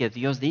es lo que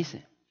Dios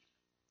dice.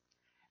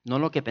 No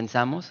lo que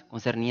pensamos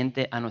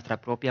concerniente a nuestra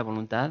propia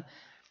voluntad.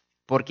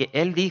 Porque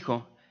Él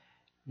dijo,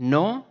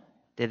 no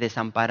te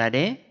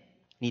desampararé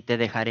ni te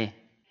dejaré.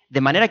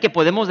 De manera que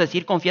podemos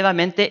decir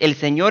confiadamente, el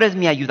Señor es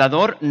mi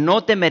ayudador,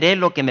 no temeré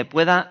lo que me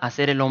pueda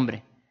hacer el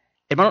hombre.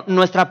 Hermano,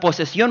 nuestra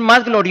posesión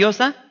más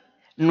gloriosa,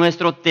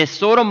 nuestro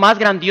tesoro más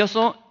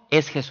grandioso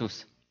es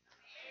Jesús.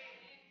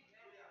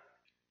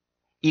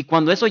 Y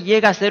cuando eso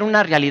llega a ser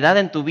una realidad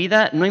en tu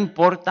vida, no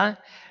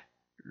importa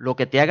lo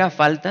que te haga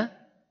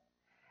falta,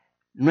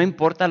 no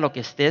importa lo que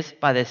estés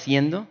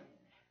padeciendo,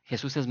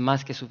 Jesús es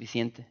más que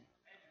suficiente.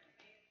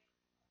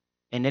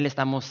 En Él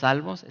estamos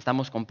salvos,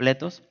 estamos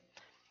completos.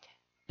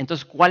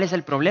 Entonces, ¿cuál es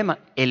el problema?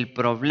 El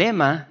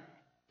problema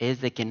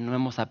es de que no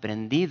hemos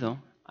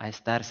aprendido a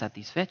estar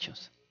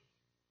satisfechos,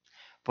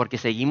 porque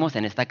seguimos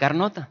en esta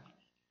carnota,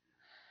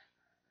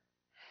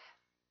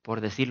 por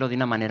decirlo de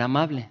una manera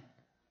amable.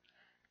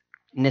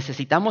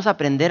 Necesitamos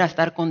aprender a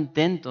estar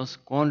contentos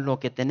con lo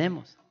que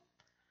tenemos.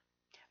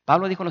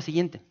 Pablo dijo lo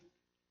siguiente: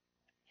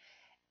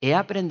 he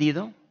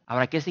aprendido.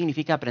 Ahora, ¿qué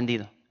significa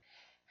aprendido?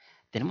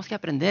 Tenemos que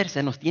aprender,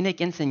 se nos tiene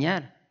que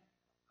enseñar.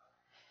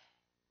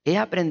 He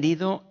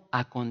aprendido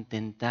a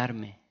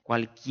contentarme,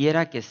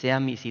 cualquiera que sea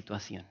mi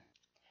situación.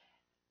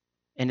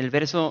 En el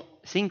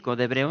verso 5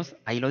 de Hebreos,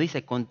 ahí lo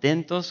dice: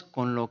 contentos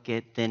con lo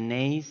que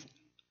tenéis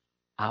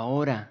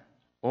ahora,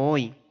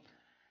 hoy.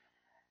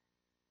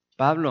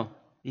 Pablo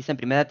dice en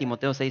 1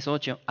 Timoteo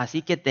 6:8,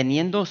 así que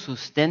teniendo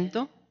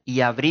sustento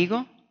y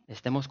abrigo,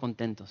 estemos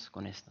contentos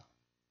con esto.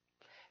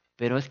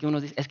 Pero es que uno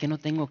dice, es que no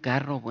tengo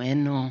carro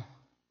bueno,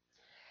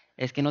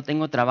 es que no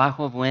tengo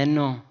trabajo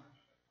bueno,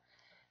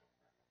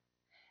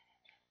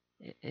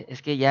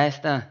 es que ya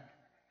está.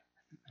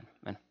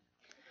 Bueno,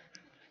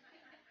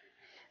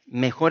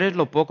 mejor es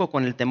lo poco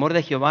con el temor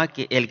de Jehová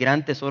que el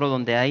gran tesoro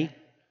donde hay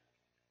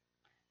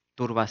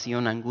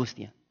turbación,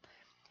 angustia.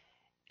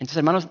 Entonces,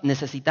 hermanos,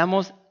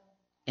 necesitamos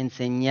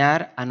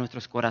enseñar a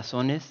nuestros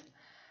corazones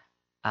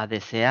a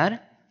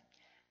desear,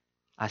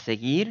 a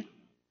seguir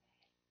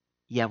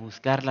y a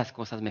buscar las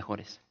cosas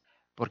mejores.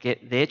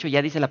 Porque de hecho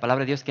ya dice la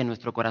palabra de Dios que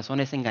nuestro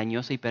corazón es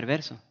engañoso y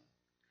perverso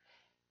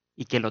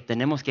y que lo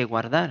tenemos que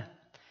guardar.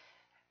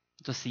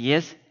 Entonces, si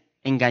es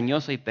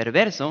engañoso y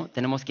perverso,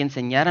 tenemos que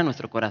enseñar a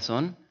nuestro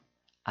corazón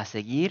a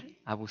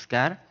seguir, a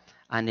buscar,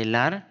 a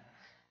anhelar,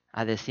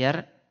 a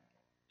desear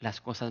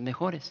las cosas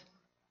mejores.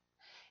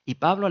 Y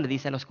Pablo le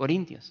dice a los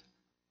corintios,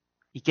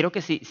 y creo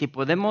que si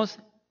podemos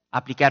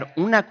aplicar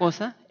una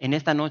cosa en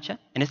esta noche,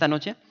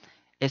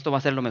 esto va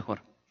a ser lo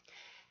mejor.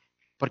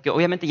 Porque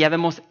obviamente ya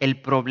vemos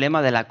el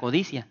problema de la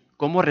codicia.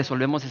 ¿Cómo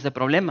resolvemos ese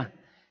problema?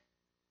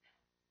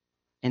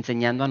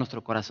 Enseñando a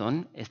nuestro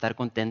corazón a estar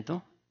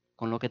contento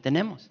con lo que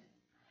tenemos.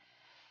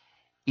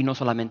 Y no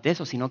solamente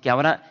eso, sino que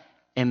ahora,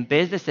 en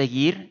vez de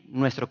seguir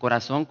nuestro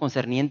corazón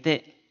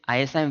concerniente a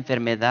esa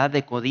enfermedad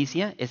de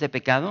codicia, ese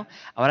pecado,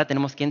 ahora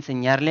tenemos que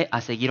enseñarle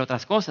a seguir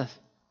otras cosas.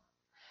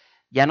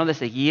 Ya no de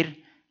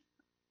seguir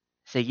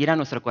a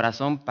nuestro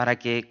corazón para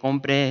que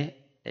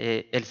compre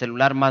el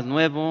celular más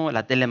nuevo,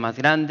 la tele más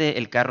grande,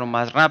 el carro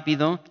más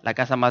rápido, la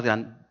casa más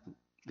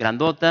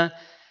grandota.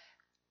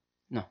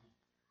 No.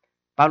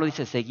 Pablo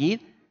dice,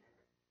 seguid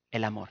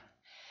el amor.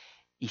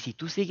 Y si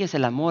tú sigues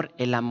el amor,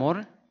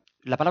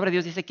 la palabra de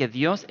Dios dice que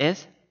Dios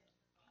es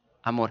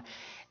amor.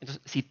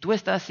 Entonces, si tú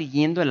estás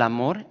siguiendo el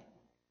amor,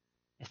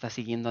 estás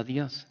siguiendo a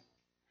Dios.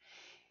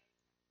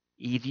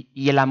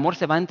 Y el amor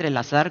se va a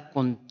entrelazar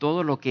con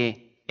todo lo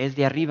que es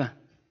de arriba,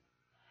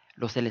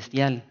 lo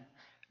celestial,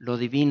 lo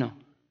divino.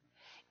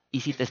 Y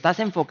si te estás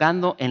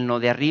enfocando en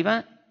lo de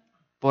arriba,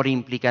 por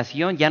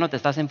implicación ya no te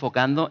estás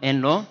enfocando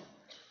en lo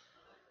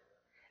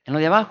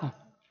de abajo.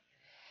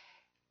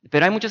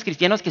 Pero hay muchos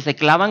cristianos que se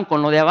clavan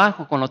con lo de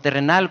abajo, con lo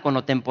terrenal, con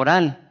lo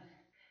temporal.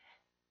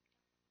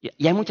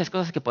 Y hay muchas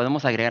cosas que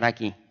podemos agregar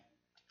aquí,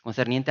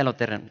 concerniente a lo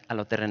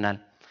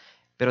terrenal.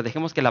 Pero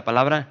dejemos que la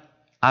palabra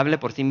hable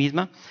por sí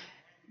misma.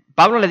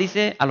 Pablo le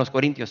dice a los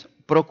corintios,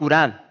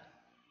 procurad.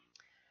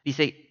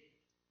 Dice,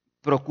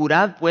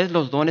 procurad pues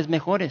los dones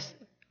mejores,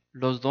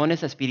 los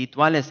dones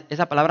espirituales.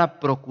 Esa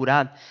palabra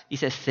procurad,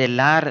 dice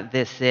celar,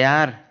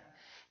 desear,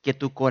 que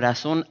tu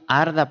corazón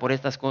arda por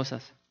estas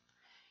cosas.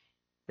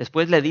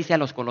 Después le dice a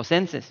los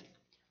colosenses,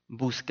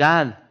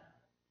 buscad.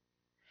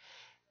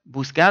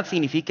 Buscad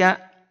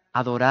significa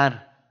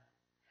adorar.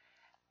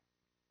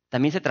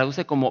 También se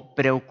traduce como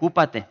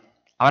preocúpate.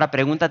 Ahora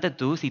pregúntate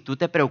tú si tú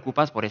te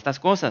preocupas por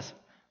estas cosas.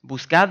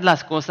 Buscad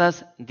las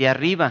cosas de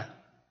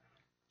arriba,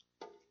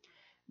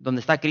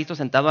 donde está Cristo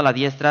sentado a la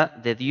diestra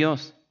de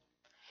Dios.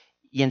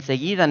 Y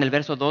enseguida en el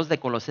verso 2 de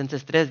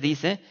Colosenses 3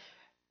 dice,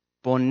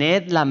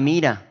 poned la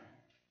mira.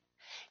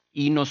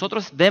 Y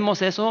nosotros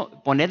vemos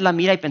eso, poned la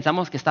mira y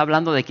pensamos que está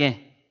hablando de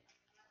 ¿qué?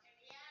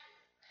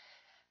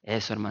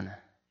 Eso,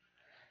 hermana.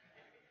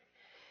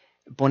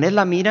 Poned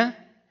la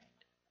mira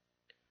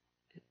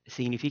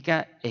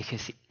significa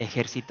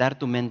ejercitar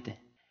tu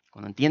mente.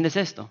 Cuando entiendes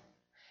esto,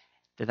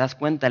 te das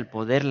cuenta del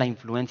poder, la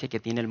influencia que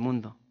tiene el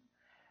mundo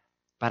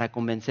para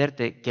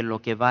convencerte que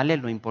lo que vale,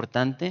 lo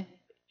importante,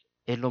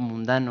 es lo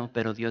mundano,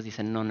 pero Dios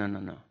dice,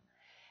 no.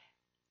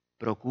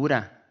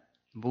 Procura,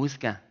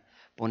 busca,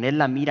 poner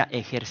la mira,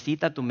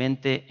 ejercita tu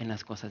mente en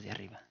las cosas de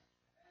arriba.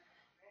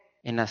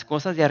 En las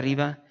cosas de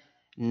arriba,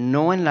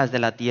 no en las de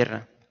la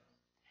tierra.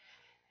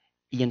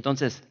 Y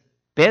entonces,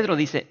 Pedro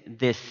dice,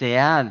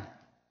 desead.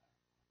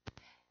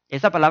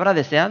 Esa palabra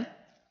desead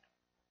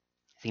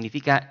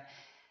significa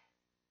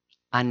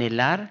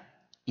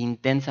anhelar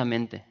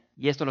intensamente.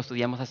 Y esto lo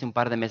estudiamos hace un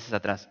par de meses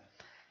atrás.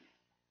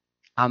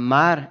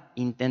 Amar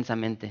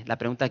intensamente. La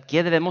pregunta,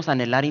 ¿qué debemos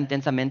anhelar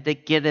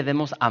intensamente? ¿Qué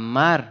debemos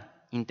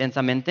amar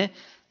intensamente?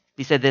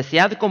 Dice,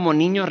 desead como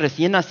niños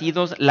recién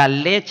nacidos la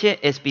leche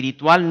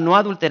espiritual no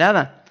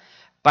adulterada,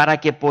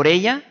 para que por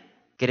ella,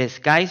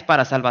 crezcáis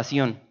para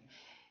salvación.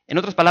 En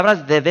otras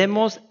palabras,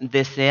 debemos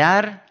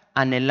desear,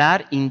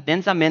 anhelar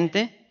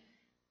intensamente,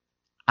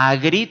 a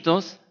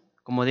gritos,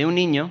 como de un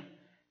niño,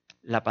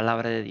 la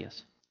palabra de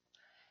Dios.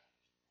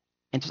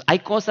 Entonces, hay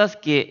cosas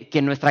que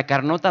nuestra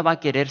carnota va a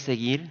querer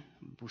seguir,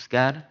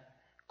 buscar,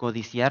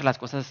 codiciar, las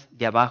cosas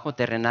de abajo,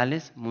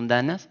 terrenales,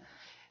 mundanas,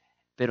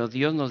 pero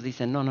Dios nos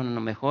dice, no,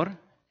 mejor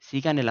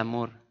sigan el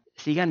amor,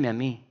 síganme a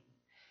mí,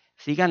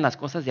 sigan las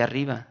cosas de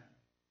arriba,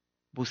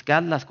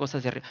 buscad las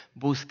cosas de arriba,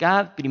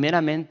 buscad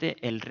primeramente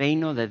el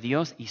reino de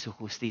Dios y su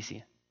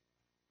justicia.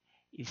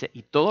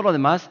 Y todo lo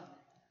demás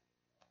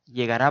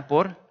llegará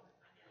por...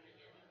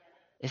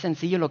 Es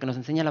sencillo lo que nos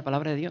enseña la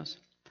palabra de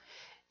Dios.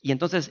 Y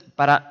entonces,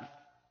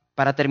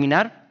 para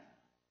terminar,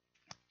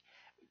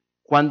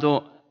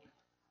 cuando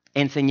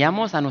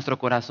enseñamos a nuestro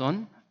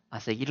corazón a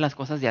seguir las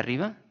cosas de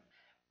arriba,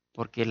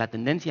 porque la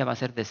tendencia va a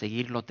ser de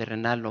seguir lo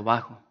terrenal, lo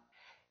bajo.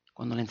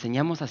 Cuando le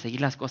enseñamos a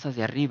seguir las cosas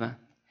de arriba,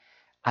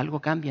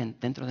 algo cambia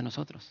dentro de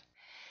nosotros.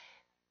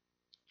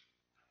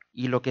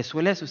 Y lo que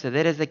suele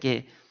suceder es de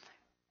que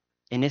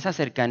en esa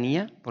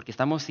cercanía, porque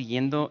estamos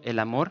siguiendo el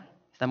amor,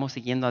 estamos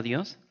siguiendo a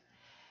Dios.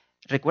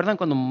 ¿Recuerdan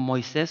cuando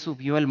Moisés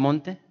subió el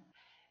monte?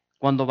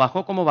 Cuando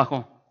bajó, ¿cómo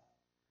bajó?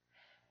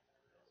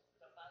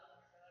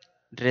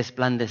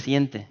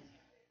 Resplandeciente,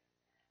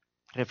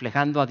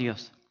 reflejando a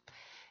Dios.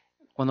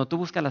 Cuando tú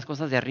buscas las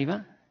cosas de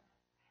arriba,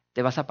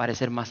 te vas a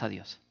parecer más a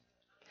Dios.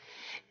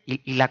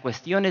 Y la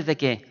cuestión es de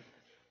que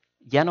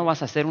ya no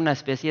vas a ser una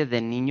especie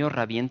de niño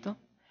rabiento,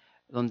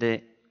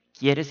 donde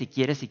quieres y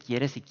quieres y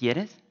quieres y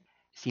quieres,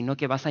 sino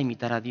que vas a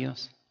imitar a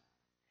Dios.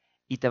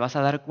 Y te vas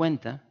a dar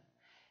cuenta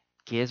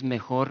que es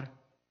mejor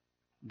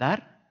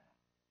dar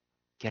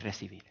que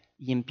recibir.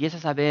 Y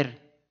empiezas a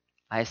ver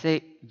a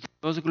ese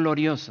Dios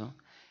glorioso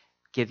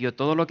que dio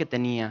todo lo que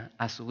tenía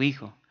a su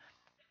Hijo.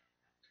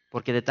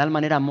 Porque de tal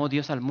manera amó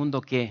Dios al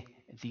mundo que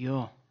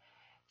dio.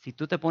 Si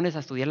tú te pones a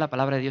estudiar la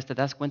palabra de Dios, te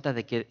das cuenta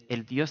de que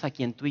el Dios a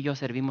quien tú y yo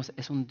servimos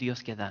es un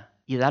Dios que da.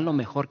 Y da lo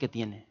mejor que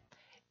tiene.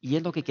 Y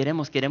es lo que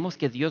queremos. Queremos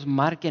que Dios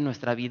marque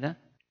nuestra vida,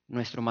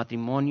 nuestro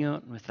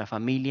matrimonio, nuestra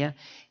familia,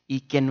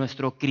 y que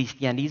nuestro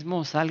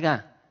cristianismo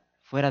salga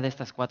fuera de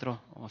estas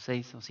 4 o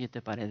 6 o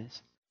 7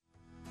 paredes.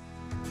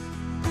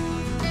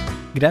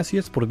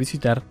 Gracias por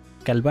visitar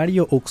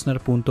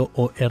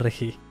calvariooxnard.org.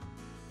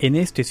 En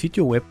este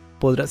sitio web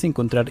podrás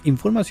encontrar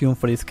información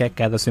fresca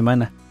cada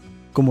semana,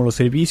 como los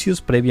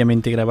servicios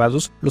previamente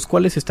grabados, los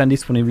cuales están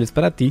disponibles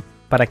para ti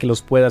para que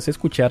los puedas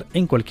escuchar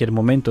en cualquier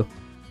momento.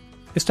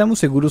 Estamos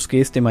seguros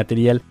que este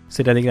material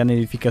será de gran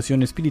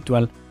edificación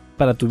espiritual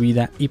para tu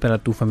vida y para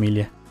tu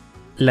familia.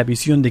 La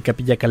visión de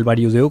Capilla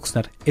Calvario de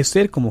Oxnard es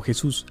ser como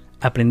Jesús,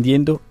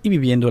 aprendiendo y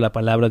viviendo la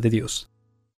palabra de Dios.